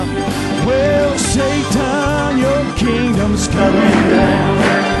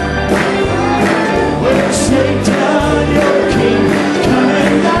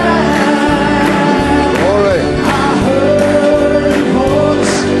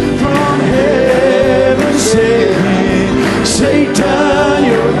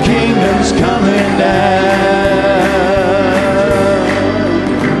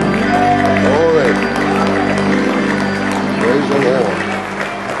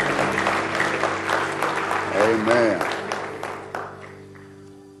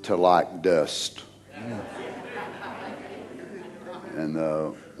to like dust. And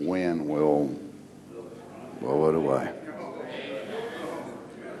the wind will blow it away.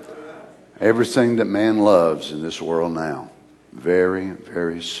 Everything that man loves in this world now, very,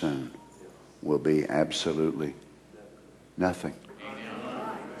 very soon, will be absolutely nothing.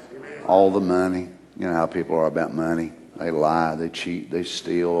 All the money, you know how people are about money. They lie, they cheat, they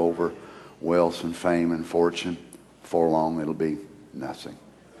steal over wealth and fame and fortune. Before long, it'll be nothing.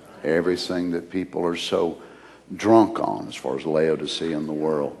 Everything that people are so drunk on, as far as Laodicea in the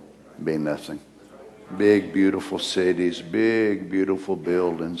world, be nothing. Big, beautiful cities, big, beautiful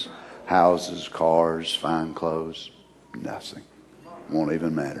buildings, houses, cars, fine clothes, nothing. Won't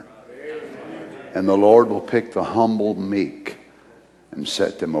even matter. And the Lord will pick the humble, meek, and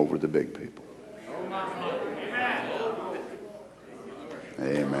set them over the big people.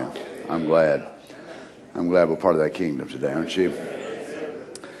 Amen. I'm glad we're part of that kingdom today, aren't you?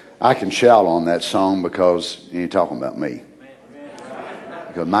 I can shout on that song because you ain't talking about me.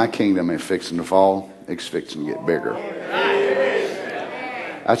 Because my kingdom ain't fixing to fall, it's fixing to get bigger.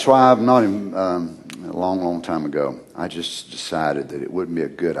 That's why I've not, a long time ago, I just decided that it wouldn't be a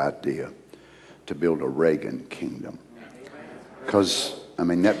good idea to build a Reagan kingdom. Because,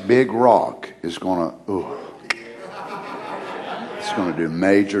 that big rock is going to, it's going to do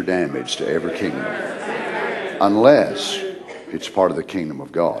major damage to every kingdom. Unless it's part of the kingdom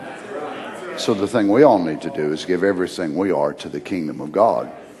of God. So the thing we all need to do is give everything we are to the kingdom of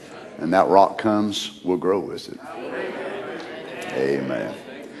God. And that rock comes, we'll grow with it. Amen.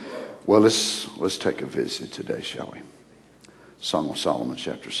 Well, let's take a visit today, shall we? Song of Solomon,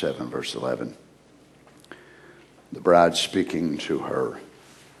 chapter 7, verse 11. The bride speaking to her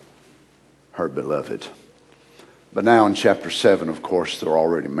beloved. But now in chapter 7, of course, they're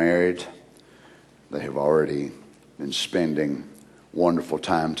already married. They have already been spending wonderful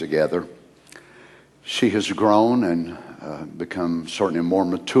time together. She has grown and become certainly more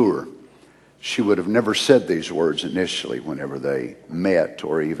mature. She would have never said these words initially whenever they met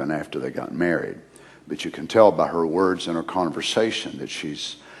or even after they got married. But you can tell by her words and her conversation that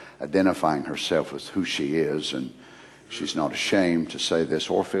she's identifying herself with who she is, and she's not ashamed to say this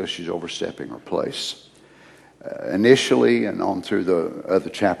or feel she's overstepping her place. Initially and on through the other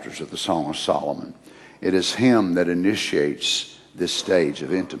chapters of the Song of Solomon, it is him that initiates this stage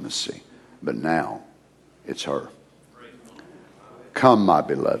of intimacy. But now, it's her. Come, my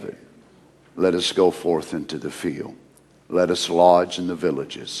beloved, let us go forth into the field. Let us lodge in the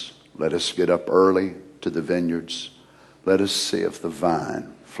villages. Let us get up early to the vineyards. Let us see if the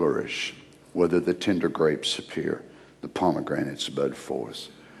vine flourish, whether the tender grapes appear, the pomegranates bud forth.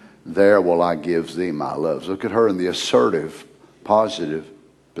 There will I give thee my loves. Look at her in the assertive, positive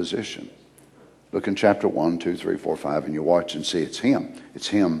position. Look in chapter 1, 2, 3, 4, 5, and you watch and see it's him. It's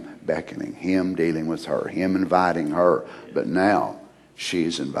him beckoning, him dealing with her, him inviting her. But now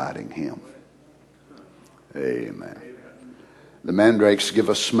she's inviting him. Amen. The mandrakes give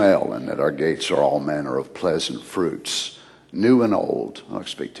a smell, and at our gates are all manner of pleasant fruits, new and old. I'll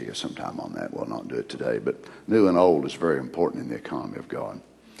speak to you sometime on that. We'll not do it today, but new and old is very important in the economy of God.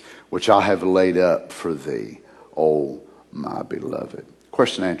 Which I have laid up for thee, O my beloved.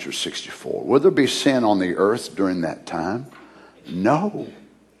 Question and answer 64. Will there be sin on the earth during that time? No.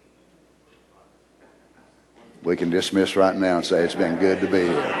 We can dismiss right now and say it's been good to be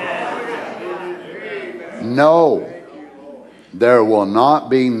here. No. There will not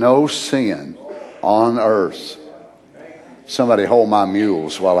be no sin on earth. Somebody hold my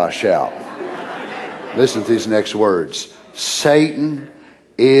mules while I shout. Listen to these next words. Satan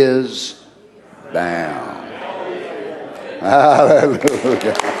is bound.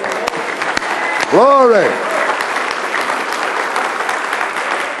 Hallelujah. Glory.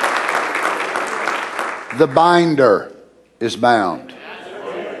 The binder is bound.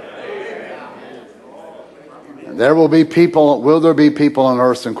 And there will be people, will there be people on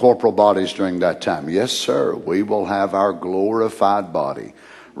earth in corporal bodies during that time? Yes, sir. We will have our glorified body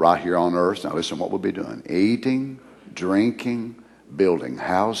right here on earth. Now listen, what we'll be doing. Eating, drinking, building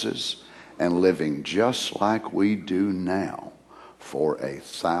houses, and living just like we do now for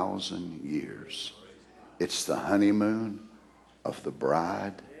 1,000 years. It's the honeymoon of the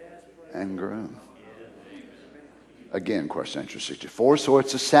bride and groom. Again, question answer 64. So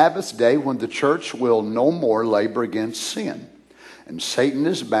it's a Sabbath day when the church will no more labor against sin. And Satan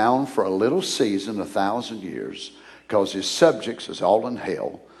is bound for a little season, 1,000 years, because his subjects is all in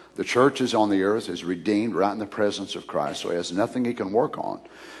hell. The church is on the earth, is redeemed right in the presence of Christ, so he has nothing he can work on.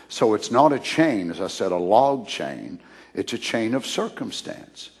 So it's not a chain, as I said, a log chain. It's a chain of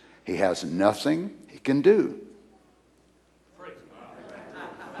circumstance. He has nothing he can do.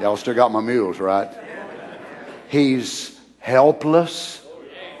 Y'all still got my mules, right? He's helpless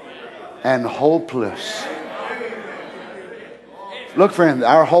and hopeless. Look, friend,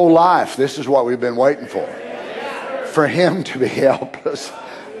 our whole life, this is what we've been waiting for. For him to be helpless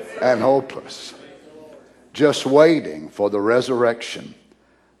and hopeless. Just waiting for the resurrection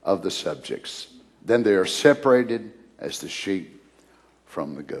of the subjects. Then they are separated as the sheep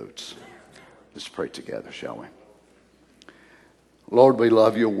from the goats. Let's pray together, shall we? Lord, we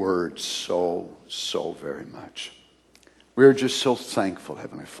love your word so very much. We're just so thankful,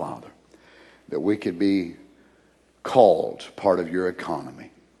 Heavenly Father, that we could be called part of your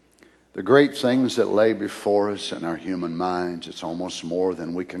economy. The great things that lay before us in our human minds, it's almost more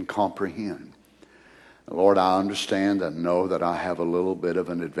than we can comprehend. Lord, I understand and know that I have a little bit of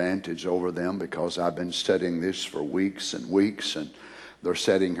an advantage over them because I've been studying this for weeks and weeks, and they're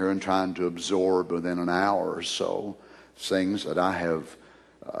sitting here and trying to absorb within an hour or so things that I have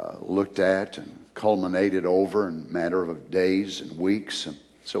looked at and culminated over in a matter of days and weeks. And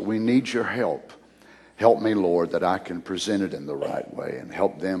so we need your help. Help me, Lord, that I can present it in the right way and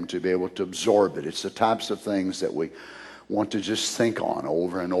help them to be able to absorb it. It's the types of things that we want to just think on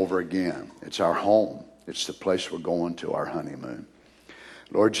over and over again. It's our home. It's the place we're going to, our honeymoon.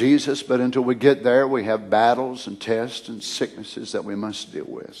 Lord Jesus, but until we get there, we have battles and tests and sicknesses that we must deal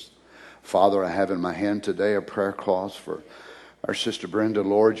with. Father, I have in my hand today a prayer cloth for our sister Brenda.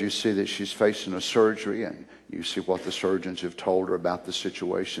 Lord, you see that she's facing a surgery, and you see what the surgeons have told her about the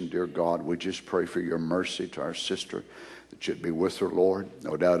situation. Dear God, we just pray for your mercy to our sister, that you'd be with her, Lord.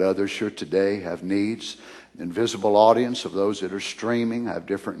 No doubt others here today have needs. The invisible audience of those that are streaming have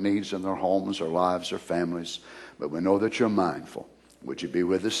different needs in their homes, their lives, their families. But we know that you're mindful. Would you be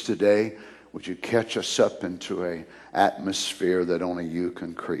with us today? Would you catch us up into an atmosphere that only you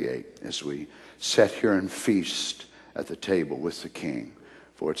can create as we sit here and feast at the table with the King?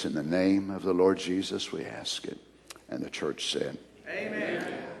 For it's in the name of the Lord Jesus we ask it. And the church said, amen.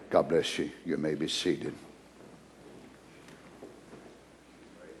 God bless you. You may be seated.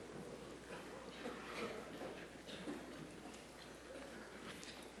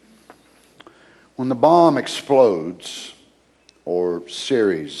 When the bomb explodes, or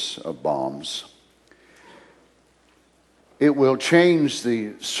series of bombs, it will change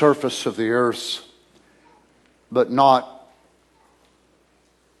the surface of the earth, but not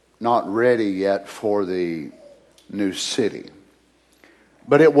ready yet for the new city.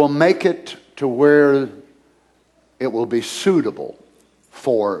 But it will make it to where it will be suitable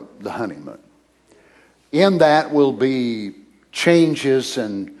for the honeymoon. In that will be changes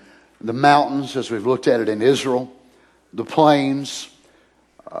in the mountains, as we've looked at it in Israel, the plains,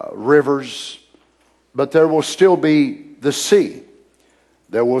 rivers, but there will still be the sea.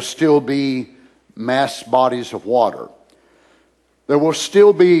 There will still be mass bodies of water. There will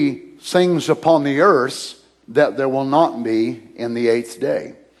still be things upon the earth that there will not be in the eighth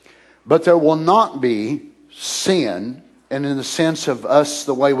day. But there will not be sin, and in the sense of us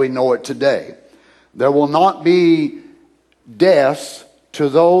the way we know it today. There will not be death to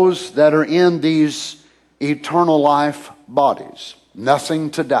those that are in these eternal life bodies.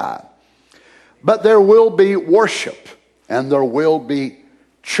 Nothing to die. But there will be worship, and there will be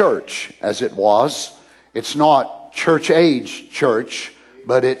church as it was. It's not church age church,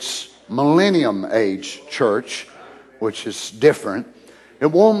 but it's millennium age church, which is different. It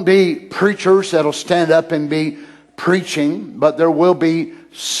won't be preachers that'll stand up and be preaching, but there will be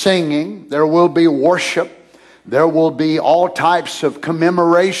singing, there will be worship, there will be all types of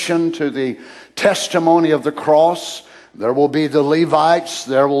commemoration to the testimony of the cross. There will be the Levites.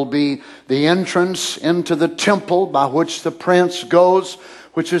 There will be the entrance into the temple by which the prince goes,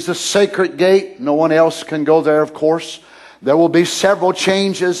 which is the sacred gate. No one else can go there, of course. There will be several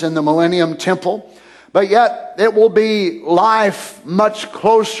changes in the Millennium Temple. But yet it will be life much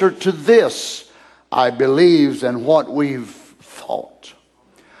closer to this, I believe, than what we've thought.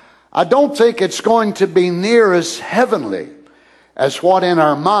 I don't think it's going to be near as heavenly as what in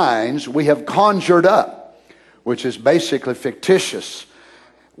our minds we have conjured up, which is basically fictitious.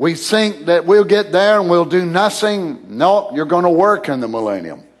 We think that we'll get there and we'll do nothing. No, you're going to work in the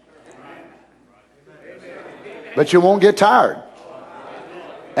millennium. But you won't get tired.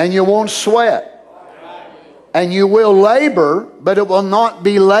 And you won't sweat. And you will labor, but it will not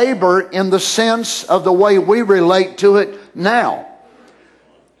be labor in the sense of the way we relate to it now.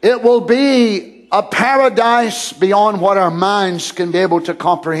 It will be a paradise beyond what our minds can be able to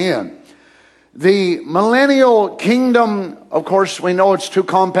comprehend. The millennial kingdom, of course, we know it's two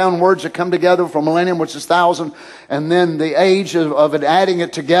compound words that come together for millennium, which is 1,000, and then the age of it, adding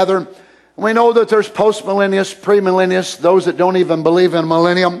it together. We know that there's post-millennialists, premillennialists, those that don't even believe in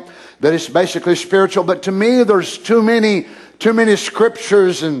millennium, that it's basically spiritual. But to me, there's too many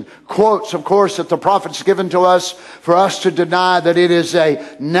scriptures and quotes, of course, that the prophet's given to us for us to deny that it is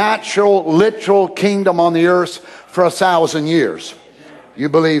a natural, literal kingdom on the earth for 1,000 years. You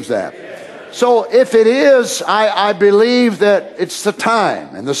believe that? So if it is, I believe that it's the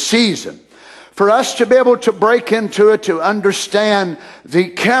time and the season for us to be able to break into it, to understand the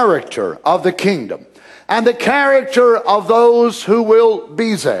character of the kingdom and the character of those who will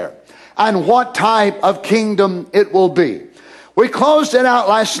be there and what type of kingdom it will be. We closed it out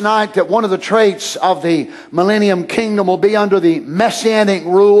last night that one of the traits of the millennium kingdom will be under the messianic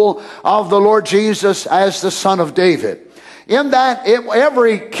rule of the Lord Jesus as the Son of David. In that,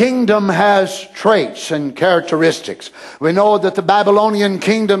 every kingdom has traits and characteristics. We know that the Babylonian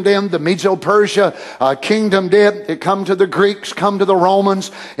kingdom did, the Medo-Persia kingdom did. It come to the Greeks, come to the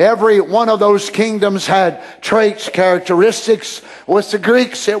Romans. Every one of those kingdoms had traits, characteristics. With the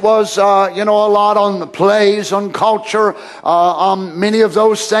Greeks, it was, a lot on the plays, on culture, on many of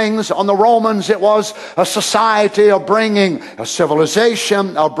those things. On the Romans, it was a society of bringing a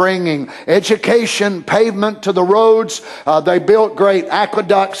civilization, of bringing education, pavement to the roads. They built great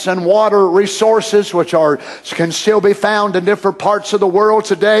aqueducts and water resources, which can still be found in different parts of the world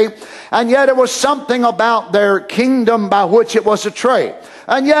today. And yet it was something about their kingdom by which it was a trait.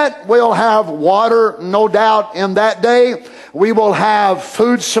 And yet we'll have water, no doubt, in that day. We will have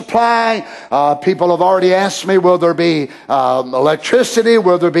food supply. People have already asked me, will there be electricity?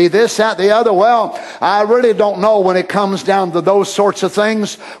 Will there be this, that, the other? Well, I really don't know when it comes down to those sorts of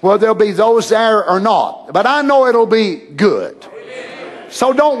things, whether there'll be those there or not. But I know it'll be good.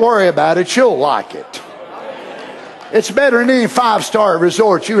 So don't worry about it. You'll like it. It's better than any 5-star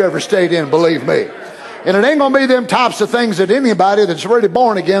resort you ever stayed in, believe me. And it ain't going to be them types of things that anybody that's really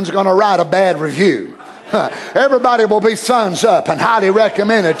born again is going to write a bad review. Everybody will be thumbs up and highly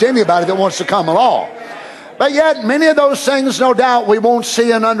recommend it to anybody that wants to come along. But yet, many of those things, no doubt, we won't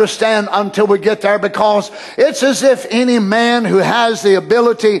see and understand until we get there, because it's as if any man who has the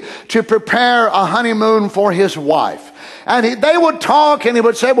ability to prepare a honeymoon for his wife. And they would talk, and he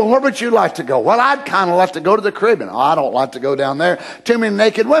would say, well, where would you like to go? Well, I'd kind of like to go to the Caribbean. Oh, I don't like to go down there. Too many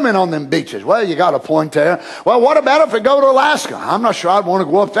naked women on them beaches. Well, you got a point there. Well, what about if we go to Alaska? I'm not sure I'd want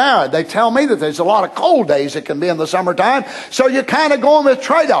to go up there. They tell me that there's a lot of cold days it can be in the summertime. So you're kind of going with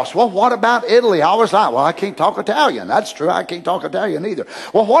trade-offs. Well, what about Italy? I was like, well, I can't talk Italian. That's true. I can't talk Italian either.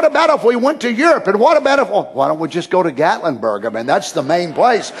 Well, what about if we went to Europe? And what about if, well, why don't we just go to Gatlinburg? I mean, that's the main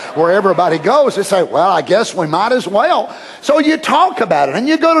place where everybody goes. They say, well, I guess we might as well. So you talk about it, and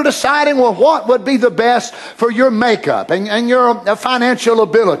you go to deciding, well, what would be the best for your makeup and your financial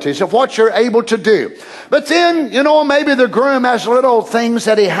abilities of what you're able to do. But then, maybe the groom has little things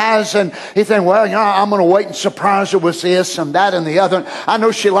that he has, and he thinks, well, I'm going to wait and surprise her with this and that and the other. I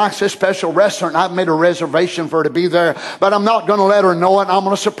know she likes this special restaurant. I've made a reservation for her to be there, but I'm not going to let her know it. I'm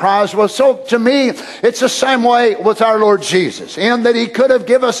going to surprise her. So to me, it's the same way with our Lord Jesus, in that he could have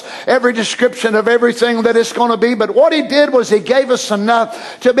given us every description of everything that it's going to be, but what he did was he gave us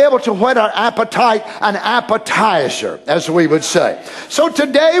enough to be able to whet our appetite, an appetizer, as we would say. So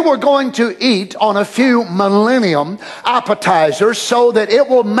today we're going to eat on a few millennium appetizers so that it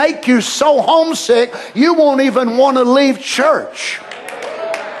will make you so homesick you won't even want to leave church.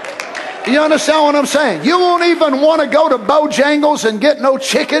 You understand what I'm saying? You won't even want to go to Bojangles and get no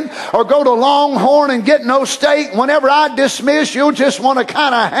chicken, or go to Longhorn and get no steak. Whenever I dismiss, you'll just want to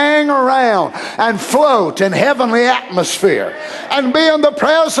kind of hang around and float in heavenly atmosphere and be in the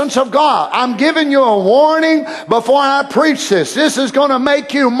presence of God. I'm giving you a warning before I preach this. This is going to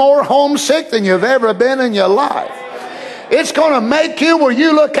make you more homesick than you've ever been in your life. It's going to make you, where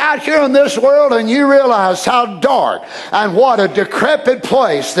you look out here in this world and you realize how dark and what a decrepit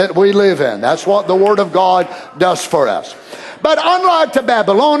place that we live in. That's what the Word of God does for us. But unlike the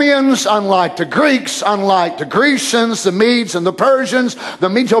Babylonians, unlike the Greeks, unlike the Grecians, the Medes and the Persians, the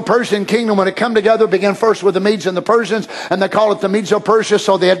Medo-Persian kingdom, when it come together, began first with the Medes and the Persians, and they call it the Medo-Persia,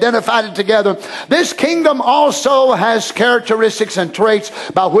 so they identified it together. This kingdom also has characteristics and traits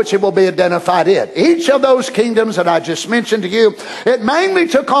by which it will be identified in. Each of those kingdoms that I just mentioned to you, it mainly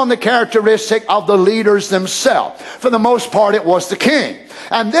took on the characteristic of the leaders themselves. For the most part, it was the king.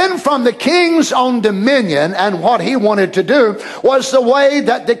 And then from the king's own dominion and what he wanted to do, through was the way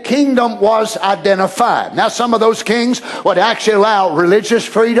that the kingdom was identified. Now, some of those kings would actually allow religious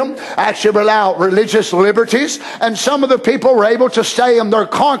freedom, actually allow religious liberties, and some of the people were able to stay in their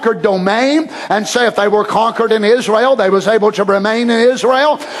conquered domain, and say if they were conquered in Israel, they was able to remain in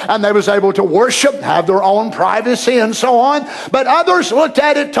Israel, and they was able to worship, have their own privacy, and so on. But others looked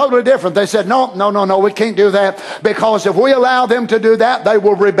at it totally different. They said, no, we can't do that, because if we allow them to do that, they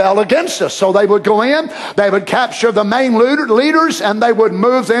will rebel against us. So they would go in, they would capture the main leaders, and they would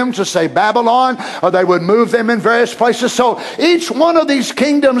move them to, say, Babylon, or they would move them in various places. So each one of these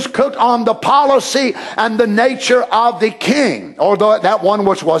kingdoms took on the policy and the nature of the king, or that one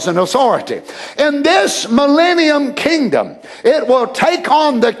which was an authority. In this millennium kingdom, it will take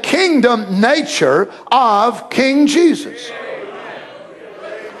on the kingdom nature of King Jesus.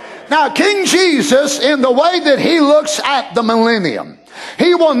 Now, King Jesus, in the way that he looks at the millennium,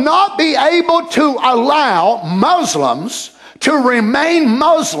 he will not be able to allow Muslims to remain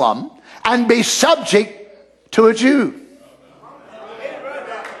Muslim and be subject to a Jew.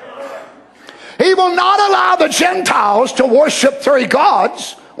 He will not allow the Gentiles to worship three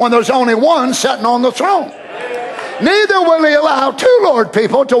gods when there's only one sitting on the throne. Neither will he allow two Lord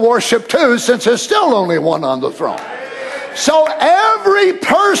people to worship two, since there's still only one on the throne. So every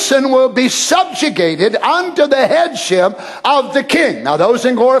person will be subjugated unto the headship of the king. Now those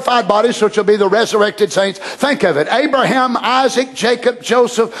in glorified bodies, which will be the resurrected saints, think of it. Abraham, Isaac, Jacob,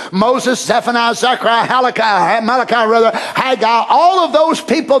 Joseph, Moses, Zephaniah, Zechariah, Malachi, Haggai, all of those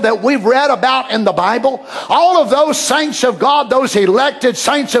people that we've read about in the Bible, all of those saints of God, those elected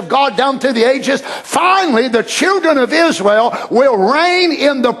saints of God down through the ages, finally the children of Israel will reign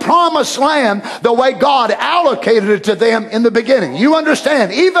in the promised land the way God allocated it to them in the beginning. You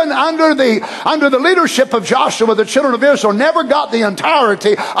understand, even under the leadership of Joshua, the children of Israel never got the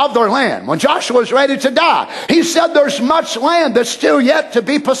entirety of their land. When Joshua was ready to die, he said there's much land that's still yet to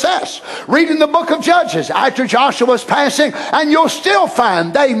be possessed. Read in the book of Judges after Joshua was passing, and you'll still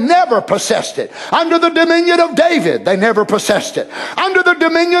find they never possessed it. Under the dominion of David, they never possessed it. Under the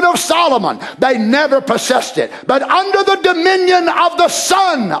dominion of Solomon, they never possessed it. But under the dominion of the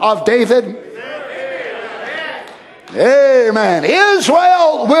son of David, amen,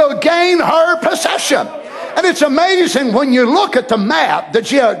 Israel will gain her possession. And it's amazing when you look at the map, the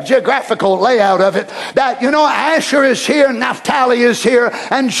geographical layout of it, that, Asher is here, Naphtali is here,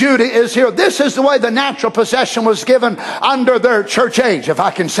 and Judah is here. This is the way the natural possession was given under their church age, if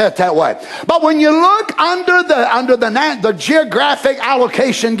I can say it that way. But when you look under the geographic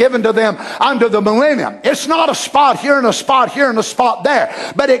allocation given to them under the millennium, it's not a spot here and a spot here and a spot there.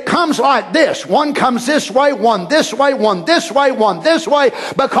 But it comes like this. One comes this way, one this way, one this way, one this way,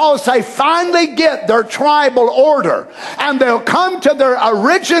 because they finally get their tribal order, and they'll come to their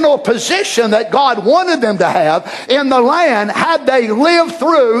original position that God wanted them to have in the land had they lived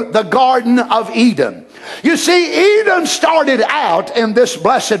through the Garden of Eden. You see, Eden started out in this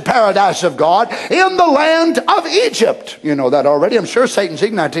blessed paradise of God in the land of Egypt. You know that already. I'm sure Satan's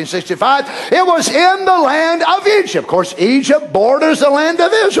Eden, 1965. It was in the land of Egypt. Of course, Egypt borders the land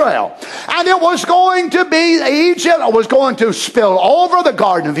of Israel. And it was going to be, Egypt was going to spill over the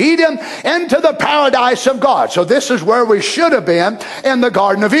Garden of Eden into the paradise of God. So this is where we should have been, in the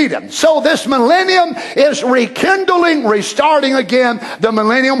Garden of Eden. So this millennium is rekindling, restarting again the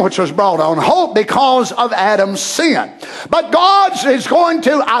millennium which was brought on hope because of Adam's sin. But God is going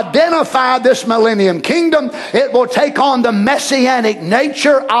to identify this millennium kingdom. It will take on the messianic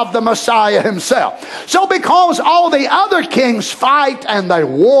nature of the Messiah himself. So because all the other kings fight and they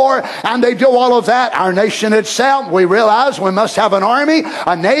war and they do all of that, our nation itself, we realize we must have an army,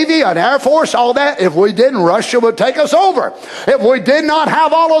 a navy, an air force, all that. If we didn't, Russia would take us over. If we did not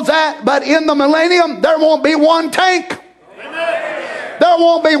have all of that, but in the millennium, there won't be one tank. Amen. There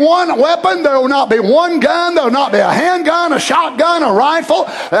won't be one weapon. There will not be one gun. There will not be a handgun, a shotgun, a rifle.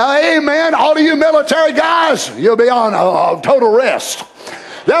 Amen. All of you military guys, you'll be on total rest.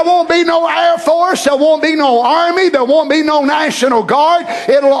 There won't be no Air Force. There won't be no Army. There won't be no National Guard.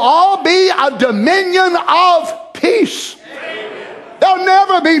 It'll all be a dominion of peace. There'll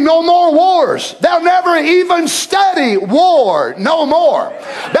never be no more wars. They'll never even study war no more.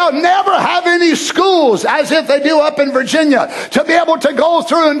 They'll never have any schools, as if they do up in Virginia, to be able to go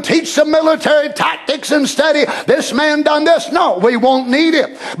through and teach some military tactics and study, this man done this. No, we won't need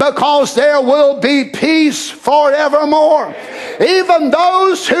it, because there will be peace forevermore. Even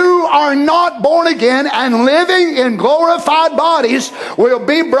those who are not born again and living in glorified bodies will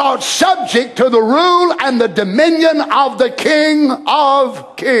be brought subject to the rule and the dominion of the King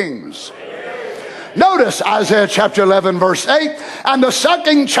of Kings. Notice Isaiah chapter 11 verse 8. And the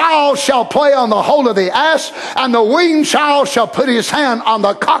sucking child shall play on the hole of the ass, and the weaned child shall put his hand on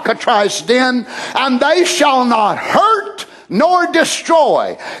the cockatrice den, and they shall not hurt nor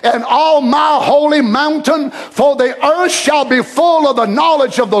destroy in all my holy mountain, for the earth shall be full of the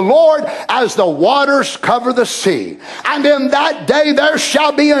knowledge of the Lord as the waters cover the sea. And in that day there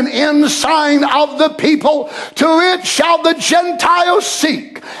shall be an ensign of the people, to it shall the Gentiles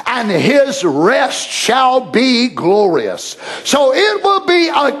seek, and his rest shall be glorious. So it will be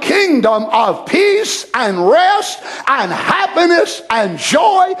a kingdom of peace and rest and happiness and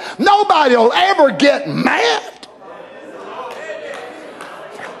joy. Nobody will ever get mad.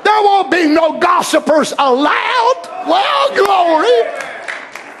 There won't be no gossipers allowed. Well, glory.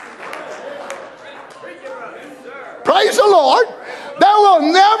 Praise the Lord. There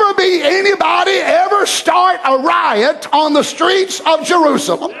will never be anybody ever start a riot on the streets of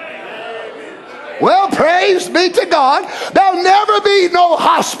Jerusalem. Well, praise be to God. There'll never be no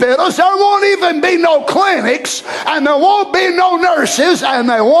hospitals. There won't even be no clinics. And there won't be no nurses. And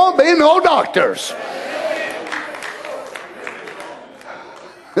there won't be no doctors.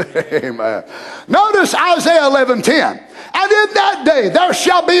 Amen. Notice Isaiah 11:10. And in that day there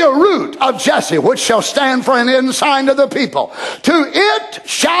shall be a root of Jesse, which shall stand for an ensign of the people. To it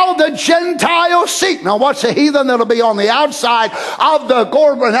shall the Gentiles seek. Now what's the heathen that'll be on the outside of the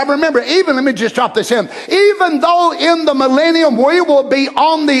Gorgon? Now remember, even, let me just drop this in. Even though in the millennium we will be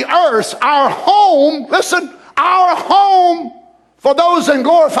on the earth, our home, listen, our home for those in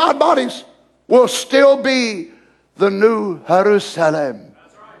glorified bodies will still be the New Jerusalem.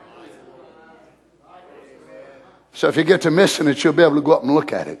 So if you get to missing it, you'll be able to go up and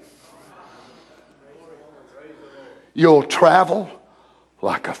look at it. You'll travel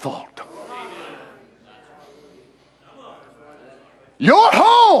like a thought. Your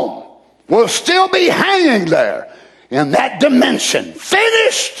home will still be hanging there in that dimension,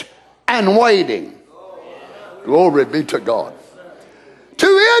 finished and waiting. Glory be to God. To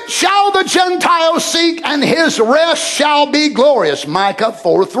it shall the Gentiles seek, and his rest shall be glorious. Micah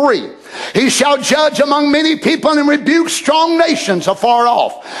 4:3. He shall judge among many people and rebuke strong nations afar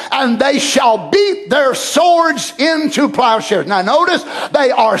off. And they shall beat their swords into plowshares. Now notice,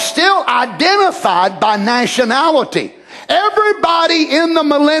 they are still identified by nationality. Everybody in the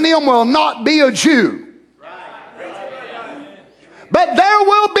millennium will not be a Jew. But there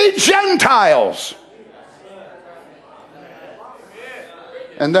will be Gentiles.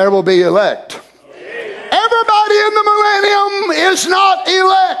 And there will be elect. Everybody in the millennium is not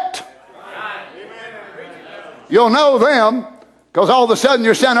elect. You'll know them because all of a sudden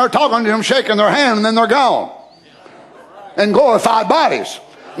you're standing there talking to them, shaking their hand, and then they're gone. In glorified bodies.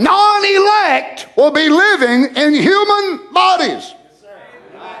 Non-elect will be living in human bodies.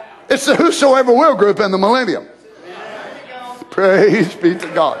 It's the whosoever will group in the millennium. Praise be to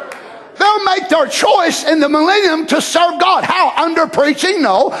God. They'll make their choice in the millennium to serve God. How? Under preaching?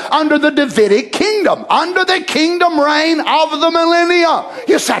 No. Under the Davidic kingdom. Under the kingdom reign of the millennium.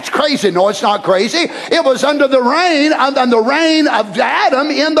 Yes, that's crazy. No, it's not crazy. It was under the reign of Adam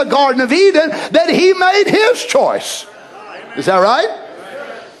in the Garden of Eden that he made his choice. Is that right?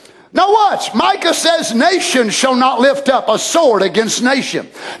 Now watch. Micah says, nation shall not lift up a sword against nation.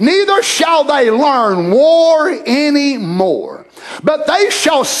 Neither shall they learn war anymore. But they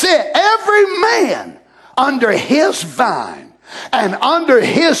shall sit every man under his vine and under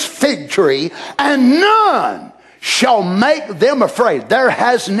his fig tree, and none shall make them afraid. There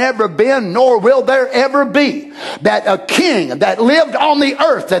has never been, nor will there ever be, that a king that lived on the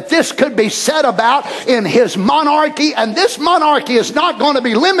earth, that this could be said about in his monarchy. And this monarchy is not going to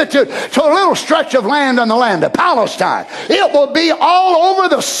be limited to a little stretch of land in the land of Palestine. It will be all over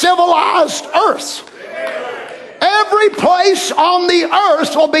the civilized earth. Every place on the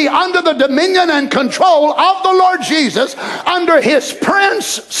earth will be under the dominion and control of the Lord Jesus, under his prince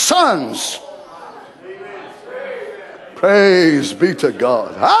sons. Praise be to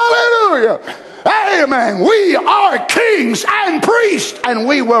God. Hallelujah. Amen. We are kings and priests, and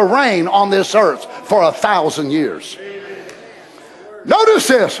we will reign on this earth for 1,000 years. Notice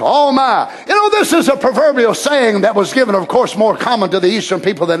this. Oh my. You know, this is a proverbial saying that was given, of course, more common to the Eastern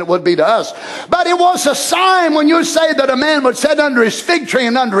people than it would be to us. But it was a sign when you say that a man would sit under his fig tree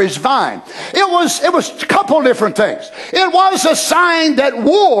and under his vine. It was a couple different things. It was a sign that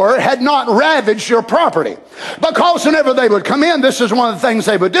war had not ravaged your property. Because whenever they would come in, this is one of the things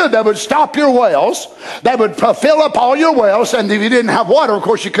they would do. They would stop your wells. They would fill up all your wells. And if you didn't have water, of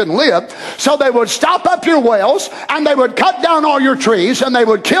course, you couldn't live. So they would stop up your wells, and they would cut down all your trees. trees, and they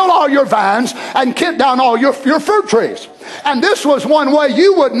would kill all your vines and cut down all your fruit trees. And this was one way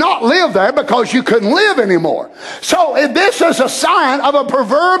you would not live there because you couldn't live anymore. So this is a sign of a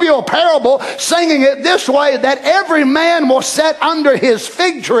proverbial parable, singing it this way, that every man will sit under his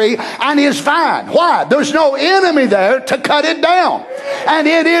fig tree and his vine. Why? There's no enemy there to cut it down. And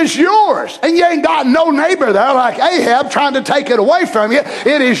it is yours. And you ain't got no neighbor there like Ahab trying to take it away from you.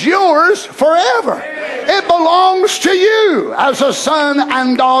 It is yours forever. It belongs to you as a son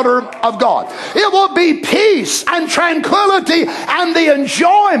and daughter of God. It will be peace and tranquility and the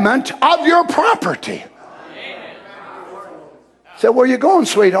enjoyment of your property. So where you going,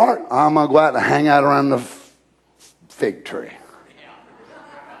 sweetheart? I'm going to go out and hang out around the fig tree.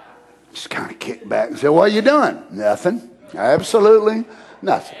 Just kind of kick back and say, what are you doing? Nothing. Absolutely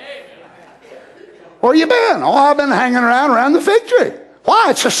nothing. Where you been? Oh, I've been hanging around the fig tree. Why?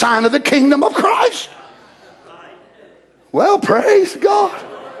 It's a sign of the kingdom of Christ. Well, praise God.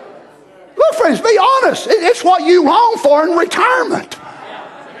 Look, friends, be honest. It's what you long for in retirement.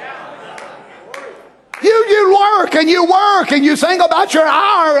 You work and you think about your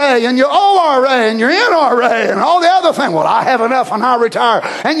IRA and your ORA and your NRA and all the other things. Well, I have enough when I retire.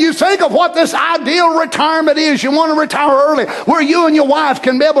 And you think of what this ideal retirement is. You want to retire early where you and your wife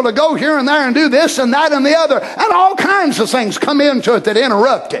can be able to go here and there and do this and that and the other. And all kinds of things come into it that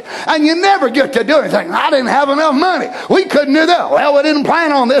interrupt it. And you never get to do anything. I didn't have enough money. We couldn't do that. Well, we didn't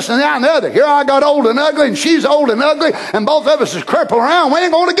plan on this and that and the other. Here I got old and ugly and she's old and ugly and both of us is crippled around. We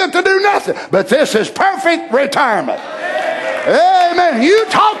ain't going to get to do nothing. But this is perfect retirement. Amen. You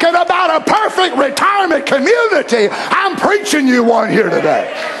talking about a perfect retirement community. I'm preaching you one here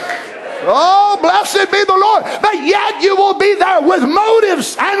today. Oh, blessed be the Lord. But yet you will be there with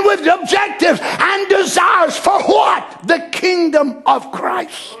motives and with objectives and desires for what? The kingdom of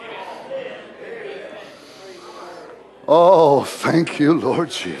Christ. Oh, thank you,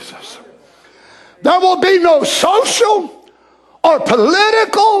 Lord Jesus. There will be no social or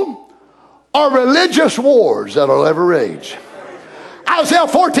political or religious wars that will ever rage. Isaiah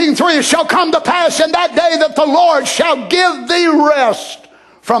 14:3, it shall come to pass in that day that the Lord shall give thee rest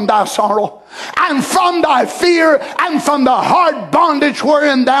from thy sorrow and from thy fear and from the hard bondage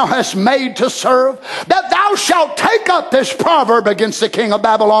wherein thou hast made to serve, that thou shalt take up this proverb against the king of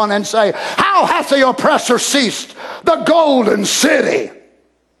Babylon and say, how hath the oppressor ceased? The golden city.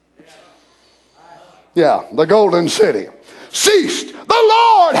 Yeah, the golden city. Ceased. The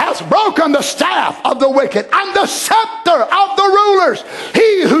Lord hath broken the staff of the wicked and the scepter of the rulers.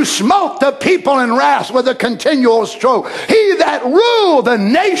 He who smote the people in wrath with a continual stroke. He that ruled the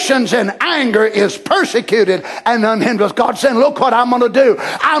nations in anger is persecuted and unhindered. God saying, look what I'm going to do.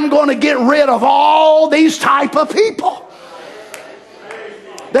 I'm going to get rid of all these type of people.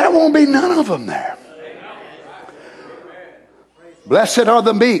 There won't be none of them there. Blessed are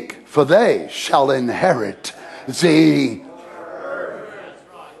the meek, for they shall inherit the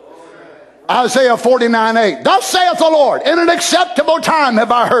Isaiah 49:8. Thus saith the Lord, in an acceptable time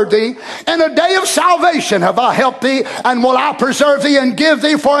have I heard thee, in a day of salvation have I helped thee, and will I preserve thee and give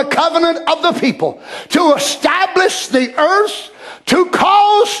thee for a covenant of the people, to establish the earth, to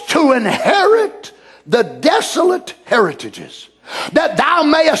cause to inherit the desolate heritages. That thou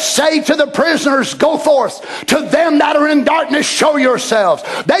mayest say to the prisoners, go forth. To them that are in darkness, show yourselves.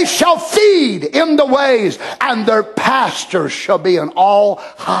 They shall feed in the ways, and their pastures shall be in all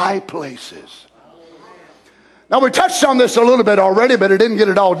high places. Now, we touched on this a little bit already, but it didn't get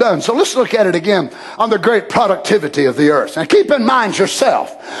it all done. So let's look at it again on the great productivity of the earth. Now, keep in mind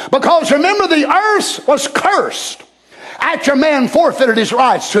yourself, because remember, the earth was cursed after man forfeited his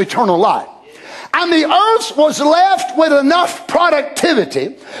rights to eternal life. And the earth was left with enough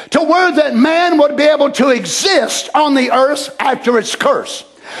productivity to where that man would be able to exist on the earth after its curse.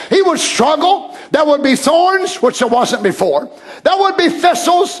 He would struggle. There would be thorns, which there wasn't before. There would be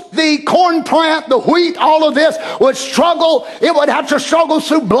thistles, the corn plant, the wheat, all of this would struggle. It would have to struggle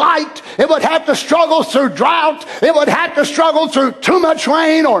through blight. It would have to struggle through drought. It would have to struggle through too much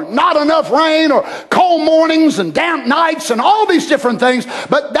rain or not enough rain or cold mornings and damp nights and all these different things.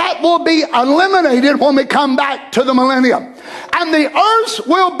 But that will be eliminated when we come back to the millennium. And the earth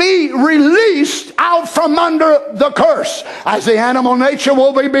will be released out from under the curse, as the animal nature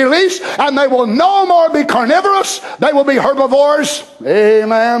will be released, and they will no more be carnivorous. They will be herbivores.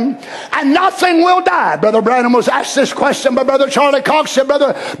 Amen. And nothing will die. Brother Branham was asked this question by Brother Charlie Cox. Said,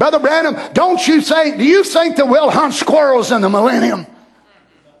 Brother Branham, do you think that we'll hunt squirrels in the millennium?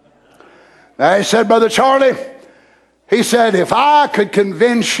 He said, Brother Charlie, he said, if I could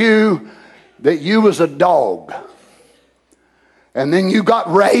convince you that you was a dog, and then you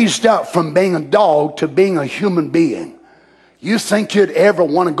got raised up from being a dog to being a human being, You think you'd ever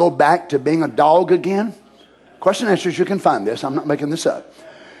want to go back to being a dog again? Question and answers, you can find this. I'm not making this up.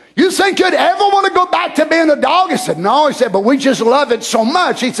 You think you'd ever want to go back to being a dog? He said, no. He said, but we just love it so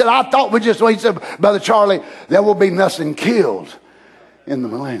much. He said, I thought he said, Brother Charlie, there will be nothing killed in the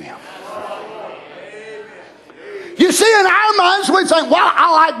millennium. You see, in our minds, we think, well,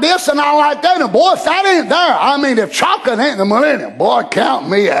 I like this and I like that. And boy, if that ain't there, I mean, if chocolate ain't in the millennium, boy, count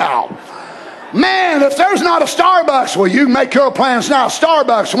me out. Man, if there's not a Starbucks, well, you can make your plans now.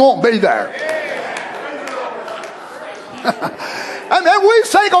 Starbucks won't be there. And then we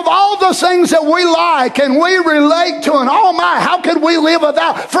think of all the things that we like and we relate to, and oh my, how could we live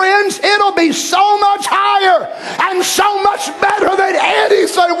without? Friends, it'll be so much higher and so much better than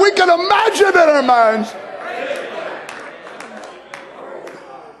anything we can imagine in our minds.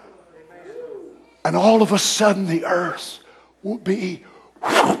 And all of a sudden the earth will be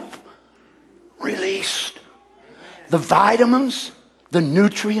released. The vitamins, the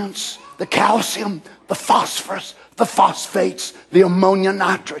nutrients, the calcium, the phosphorus, the phosphates, the ammonia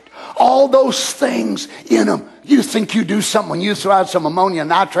nitrate, all those things in them. You think you do something when you throw out some ammonia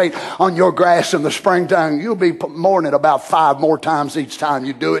nitrate on your grass in the springtime, you'll be mowing it about 5 more times each time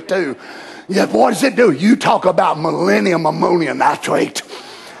you do it too. Yeah, what does it do? You talk about millennium ammonia nitrate.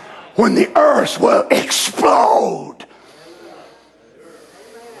 When the earth will explode.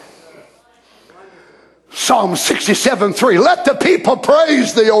 Psalm 67:3. Let the people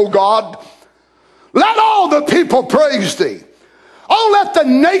praise thee, O God. Let all the people praise thee. Oh, let the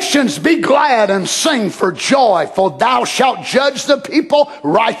nations be glad and sing for joy, for thou shalt judge the people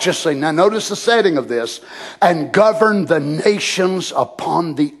righteously. Now notice the setting of this. And govern the nations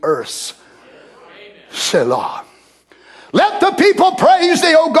upon the earth. Selah. Let the people praise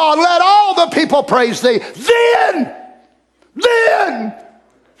thee, O God. Let all the people praise thee. Then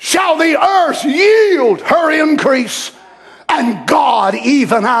shall the earth yield her increase. And God,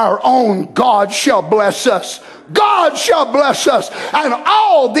 even our own God, shall bless us. God shall bless us. And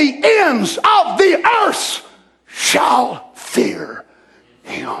all the ends of the earth shall fear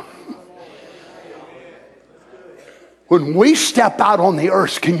him. When we step out on the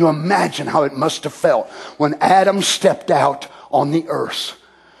earth, can you imagine how it must have felt when Adam stepped out on the earth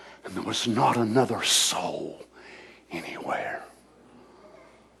and there was not another soul anywhere?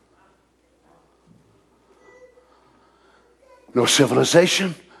 No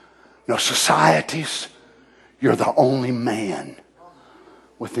civilization, no societies. You're the only man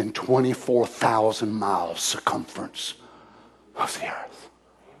within 24,000 miles circumference of the earth.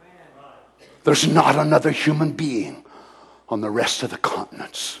 There's not another human being on the rest of the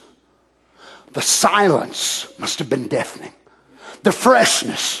continents. The silence must have been deafening. The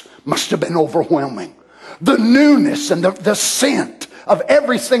freshness must have been overwhelming. The newness and the scent of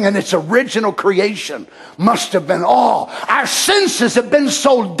everything in its original creation must have been all. Our senses have been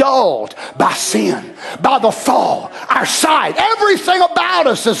so dulled by sin, by the fall. Our sight, everything about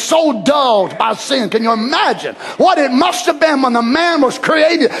us is so dulled by sin. Can you imagine what it must have been when the man was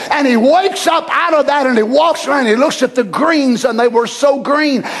created and he wakes up out of that and he walks around and he looks at the greens and they were so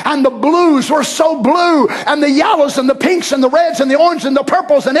green and the blues were so blue and the yellows and the pinks and the reds and the oranges and the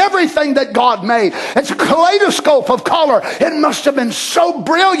purples and everything that God made. It's a kaleidoscope of color. It must have been so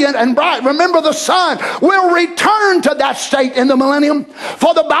brilliant and bright. Remember, the sun will return to that state in the millennium.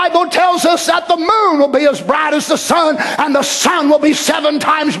 For the Bible tells us that the moon will be as bright as the sun and the sun will be 7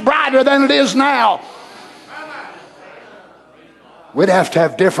 times brighter than it is now. We'd have to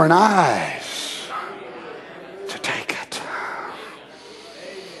have different eyes to take it.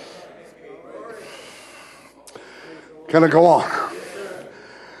 Can I go on?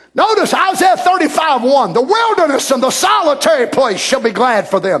 Notice Isaiah 35:1. The wilderness and the solitary place shall be glad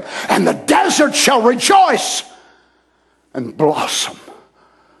for them, and the desert shall rejoice and blossom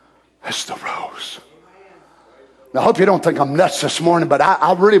as the rose. Now, I hope you don't think I'm nuts this morning, but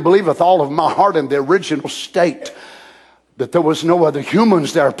I really believe with all of my heart in the original state that there was no other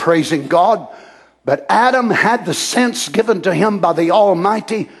humans there praising God. But Adam had the sense given to him by the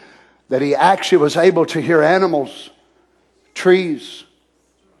Almighty that he actually was able to hear animals, trees,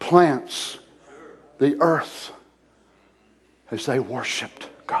 plants, the earth, as they worshiped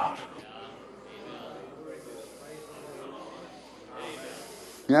God.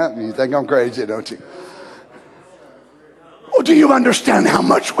 Yeah, you think I'm crazy, don't you? Oh, do you understand how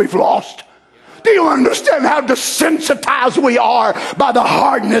much we've lost? Do you understand how desensitized we are by the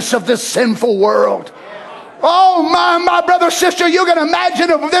hardness of this sinful world? Oh, my brother, sister, you can imagine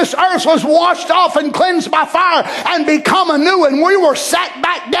if this earth was washed off and cleansed by fire and become anew, and we were sat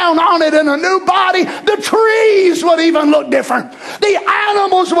back down on it in a new body, the trees would even look different. The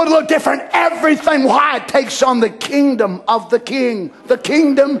animals would look different. Everything. Why? It takes on the kingdom of the King, the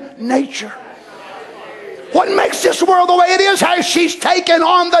kingdom nature. What makes this world the way it is? How she's taken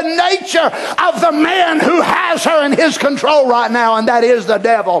on the nature of the man who has her in his control right now, and that is the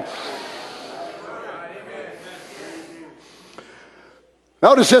devil.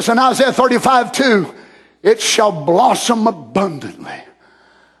 Notice this in Isaiah 35:2. It shall blossom abundantly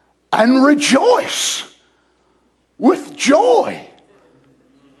and rejoice with joy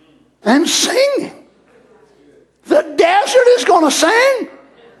and singing. The desert is going to sing.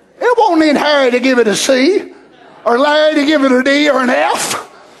 It won't need Harry to give it a C or Larry to give it a D or an F.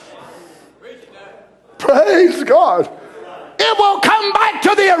 Praise God. It will come back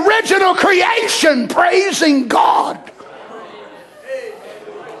to the original creation, praising God.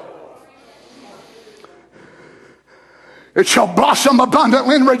 It shall blossom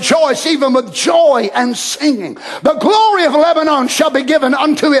abundantly and rejoice, even with joy and singing. The glory of Lebanon shall be given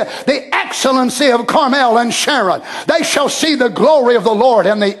unto it, the excellency of Carmel and Sharon. They shall see the glory of the Lord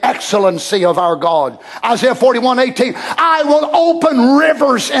and the excellency of our God. Isaiah 41:18. I will open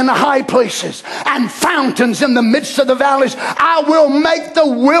rivers in the high places and fountains in the midst of the valleys. I will make the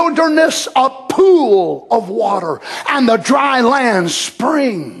wilderness a pool of water and the dry land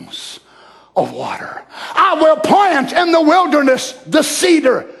springs of water. I will plant in the wilderness the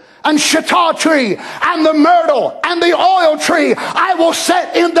cedar and shittah tree and the myrtle and the oil tree. I will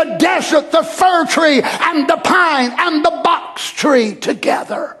set in the desert the fir tree and the pine and the box tree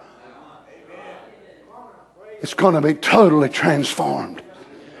together. It's going to be totally transformed.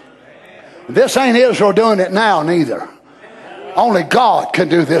 This ain't Israel doing it now neither. Only God can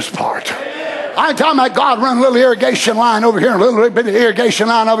do this part. I ain't talking about God run a little irrigation line over here, a little bit of irrigation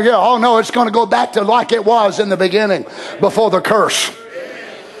line over here. Oh no, it's going to go back to like it was in the beginning before the curse.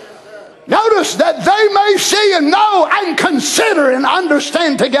 Notice that they may see and know and consider and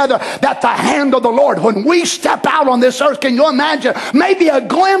understand together that the hand of the Lord, when we step out on this earth, can you imagine? Maybe a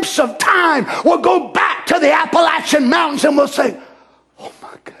glimpse of time. We'll go back to the Appalachian Mountains and we'll say, oh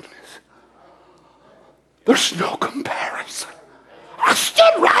my goodness, there's no comparison. I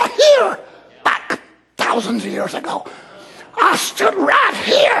stood right here back thousands of years ago. I stood right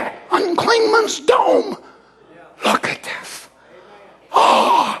here on Clingman's Dome. Look at this.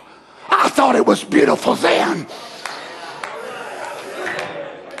 Oh, I thought it was beautiful then.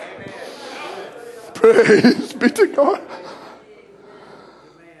 Praise be to God.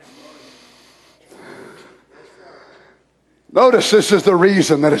 Notice this is the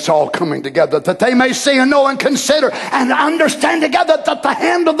reason that it's all coming together, that they may see and know and consider and understand together that the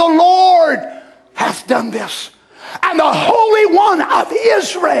hand of the Lord hath done this, and the Holy One of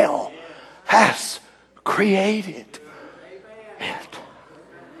Israel has created it.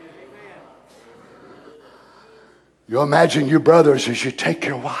 You imagine you brothers as you take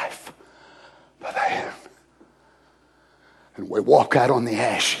your wife by the hand and we walk out on the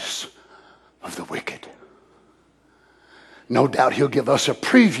ashes of the wicked. No doubt he'll give us a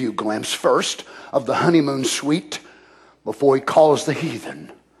preview glimpse first of the honeymoon suite before he calls the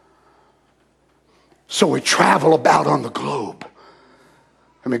heathen. So we travel about on the globe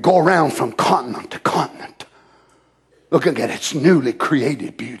and we go around from continent to continent looking at its newly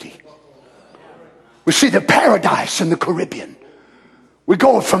created beauty. We see the paradise in the Caribbean. We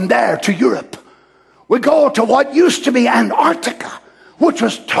go from there to Europe. We go to what used to be Antarctica, which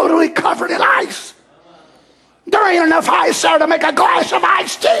was totally covered in ice. There ain't enough ice there to make a glass of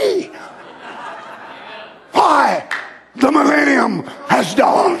iced tea. Why? The millennium has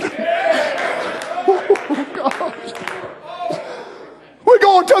dawned. Oh, God. We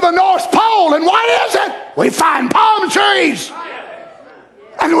go to the North Pole, and what is it? We find palm trees.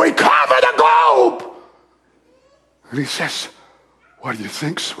 And we cover the globe. And he says, what do you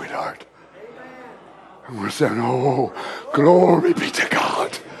think, sweetheart? And we're saying, oh, glory be to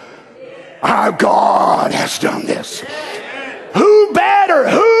God. Our God has done this. Who better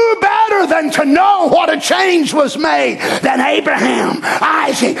than to know what a change was made than Abraham,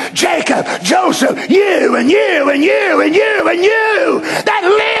 Isaac, Jacob, Joseph, you and you and you and you and you that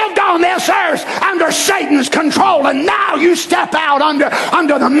lived on this earth under Satan's control, and now you step out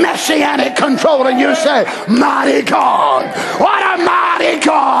under the messianic control and you say, mighty God, what a mighty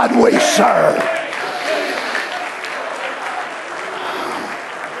God we serve.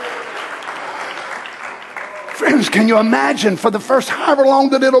 Friends, can you imagine for the first however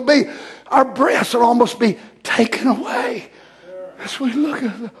long that it'll be, our breaths will almost be taken away as we look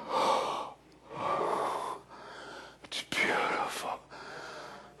at it.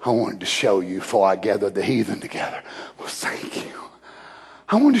 I wanted to show you before I gathered the heathen together. Well, thank you.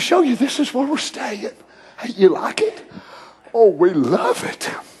 I wanted to show you this is where we're staying. Hey, you like it? Oh, we love it.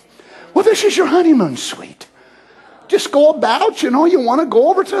 Well, this is your honeymoon suite. Just go about, you want to go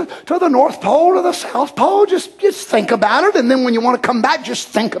over to the North Pole or the South Pole. Just think about it. And then when you want to come back, just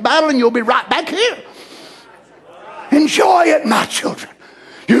think about it and you'll be right back here. Enjoy it, my children.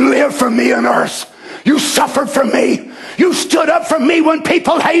 You live for me on earth. You suffered for me. You stood up for me when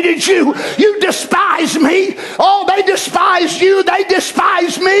people hated you. You despised me. Oh, they despised you. They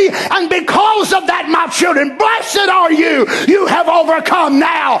despised me. And because of that, my children, blessed are you. You have overcome.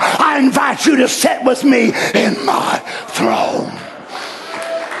 Now I invite you to sit with me in my throne.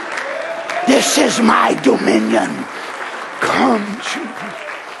 This is my dominion. Come, children.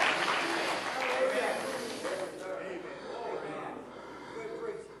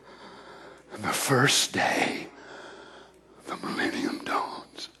 And the first day the millennium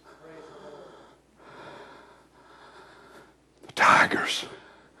dawns, the tigers,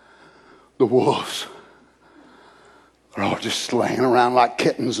 the wolves, are all just laying around like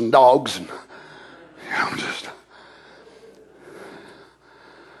kittens and dogs, and I'm just,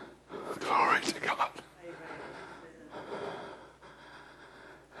 glory to God.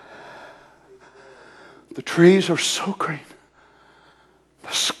 The trees are so green.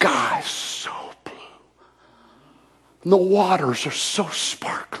 The sky is so blue. And the waters are so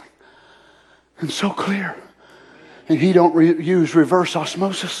sparkling and so clear. And he don't use reverse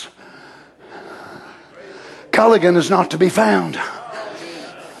osmosis. Culligan is not to be found.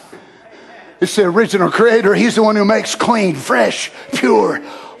 It's the original creator. He's the one who makes clean, fresh, pure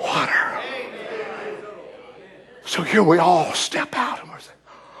water. So here we all step out and we're saying,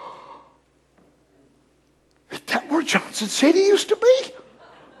 is that where Johnson City used to be?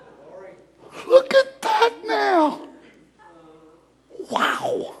 Look at that now.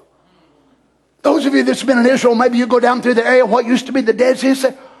 Wow. Those of you that's been in Israel, maybe you go down through the area of what used to be the Dead Sea and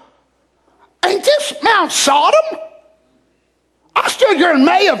say, ain't this Mount Sodom? I stood here in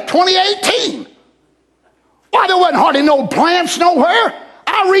May of 2018. Why, there wasn't hardly no plants nowhere.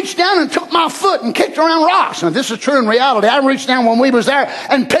 I reached down and took my foot and kicked around rocks. Now, this is true in reality. I reached down when we was there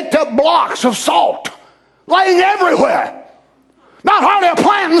and picked up blocks of salt laying everywhere. Not hardly a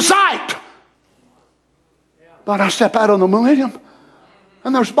plant in sight. But I step out on the millennium,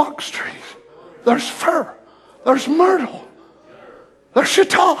 and there's box trees, there's fir, there's myrtle, there's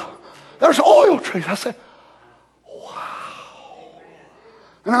shittah, there's oil trees. I said, wow.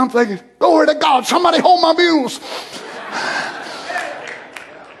 And I'm thinking, glory to God, somebody hold my mules.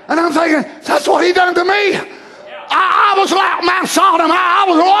 And I'm thinking, that's what he done to me. I was like Mount Sodom. I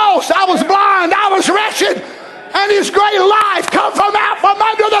was lost. I was blind. I was wretched. And his great life come from out from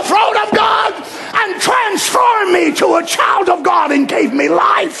under the throne of God and transformed me to a child of God and gave me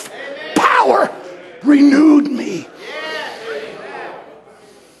life, power, renewed me.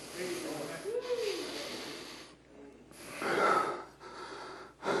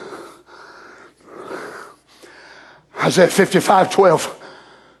 Isaiah 55:12.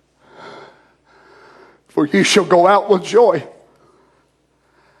 For ye shall go out with joy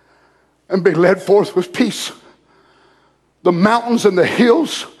and be led forth with peace. The mountains and the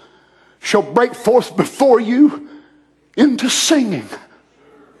hills shall break forth before you into singing.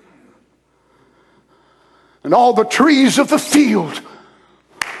 And all the trees of the field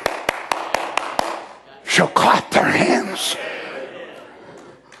shall clap their hands.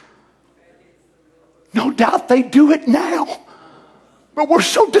 No doubt they do it now. But we're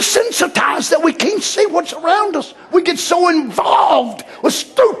so desensitized that we can't see what's around us. We get so involved with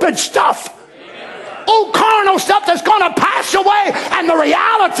stupid stuff. Old carnal stuff that's going to pass away. And the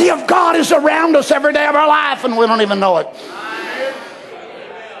reality of God is around us every day of our life and we don't even know it.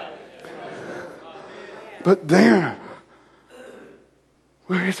 But there,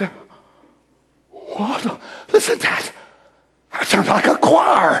 where is that? What? Listen to that. That sounds like a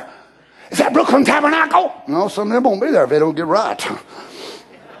choir. Is that Brooklyn Tabernacle? No, some of them won't be there if they don't get right.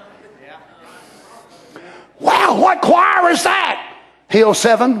 Wow, what choir is that? Hill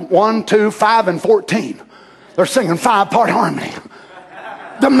 7, 1, 2, 5, and 14. They're singing 5-part harmony.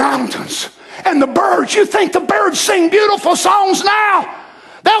 The mountains and the birds. You think the birds sing beautiful songs now?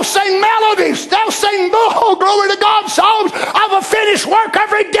 They'll sing melodies. They'll sing, oh, glory to God, songs of a finished work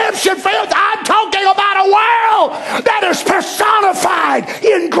of redemption. I'm talking about a world that is personified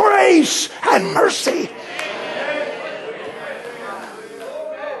in grace and mercy.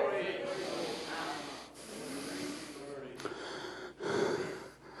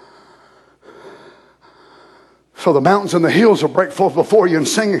 So the mountains and the hills will break forth before you and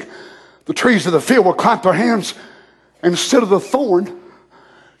sing. The trees of the field will clap their hands. And instead of the thorn,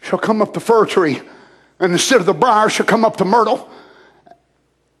 shall come up the fir tree, and instead of the briar shall come up the myrtle,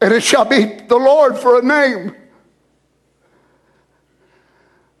 and it shall be the Lord for a name,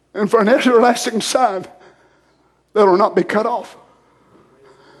 and for an everlasting sign that will not be cut off.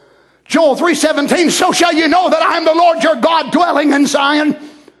 Joel 3:17, so shall you know that I am the Lord your God, dwelling in Zion,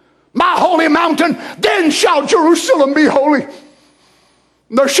 my holy mountain. Then shall Jerusalem be holy.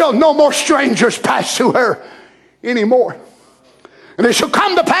 There shall no more strangers pass through her anymore. And it shall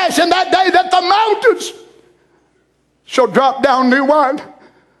come to pass in that day that the mountains shall drop down new wine,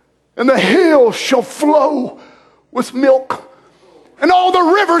 and the hills shall flow with milk. And all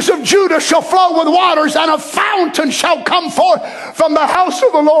the rivers of Judah shall flow with waters, and a fountain shall come forth from the house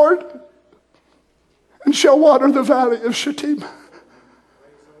of the Lord, and shall water the valley of Shittim.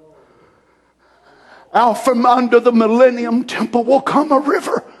 Out from under the Millennium Temple will come a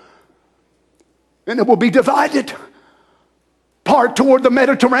river, and it will be divided, part toward the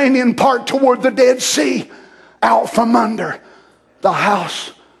Mediterranean, part toward the Dead Sea, out from under the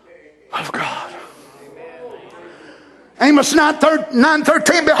house of God. Amos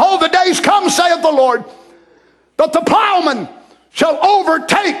 9:13, behold, the days come, saith the Lord, that the plowman shall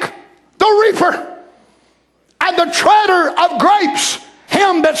overtake the reaper, and the treader of grapes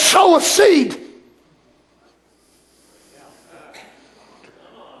him that soweth seed.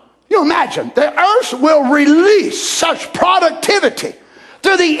 You imagine, the earth will release such productivity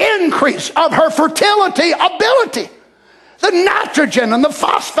through the increase of her fertility ability. The nitrogen and the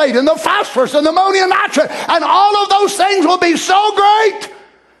phosphate and the phosphorus and the ammonium nitrate and all of those things will be so great.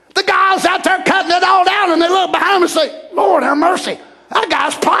 The guys out there cutting it all down, and they look behind them and say, Lord have mercy, that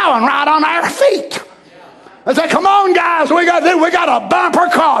guy's plowing right on our feet. I say, come on, guys, we got a bumper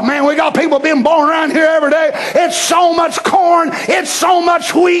crop, man. We got people being born around here every day. It's so much corn, it's so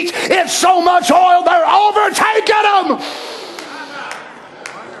much wheat, it's so much oil, they're overtaking them.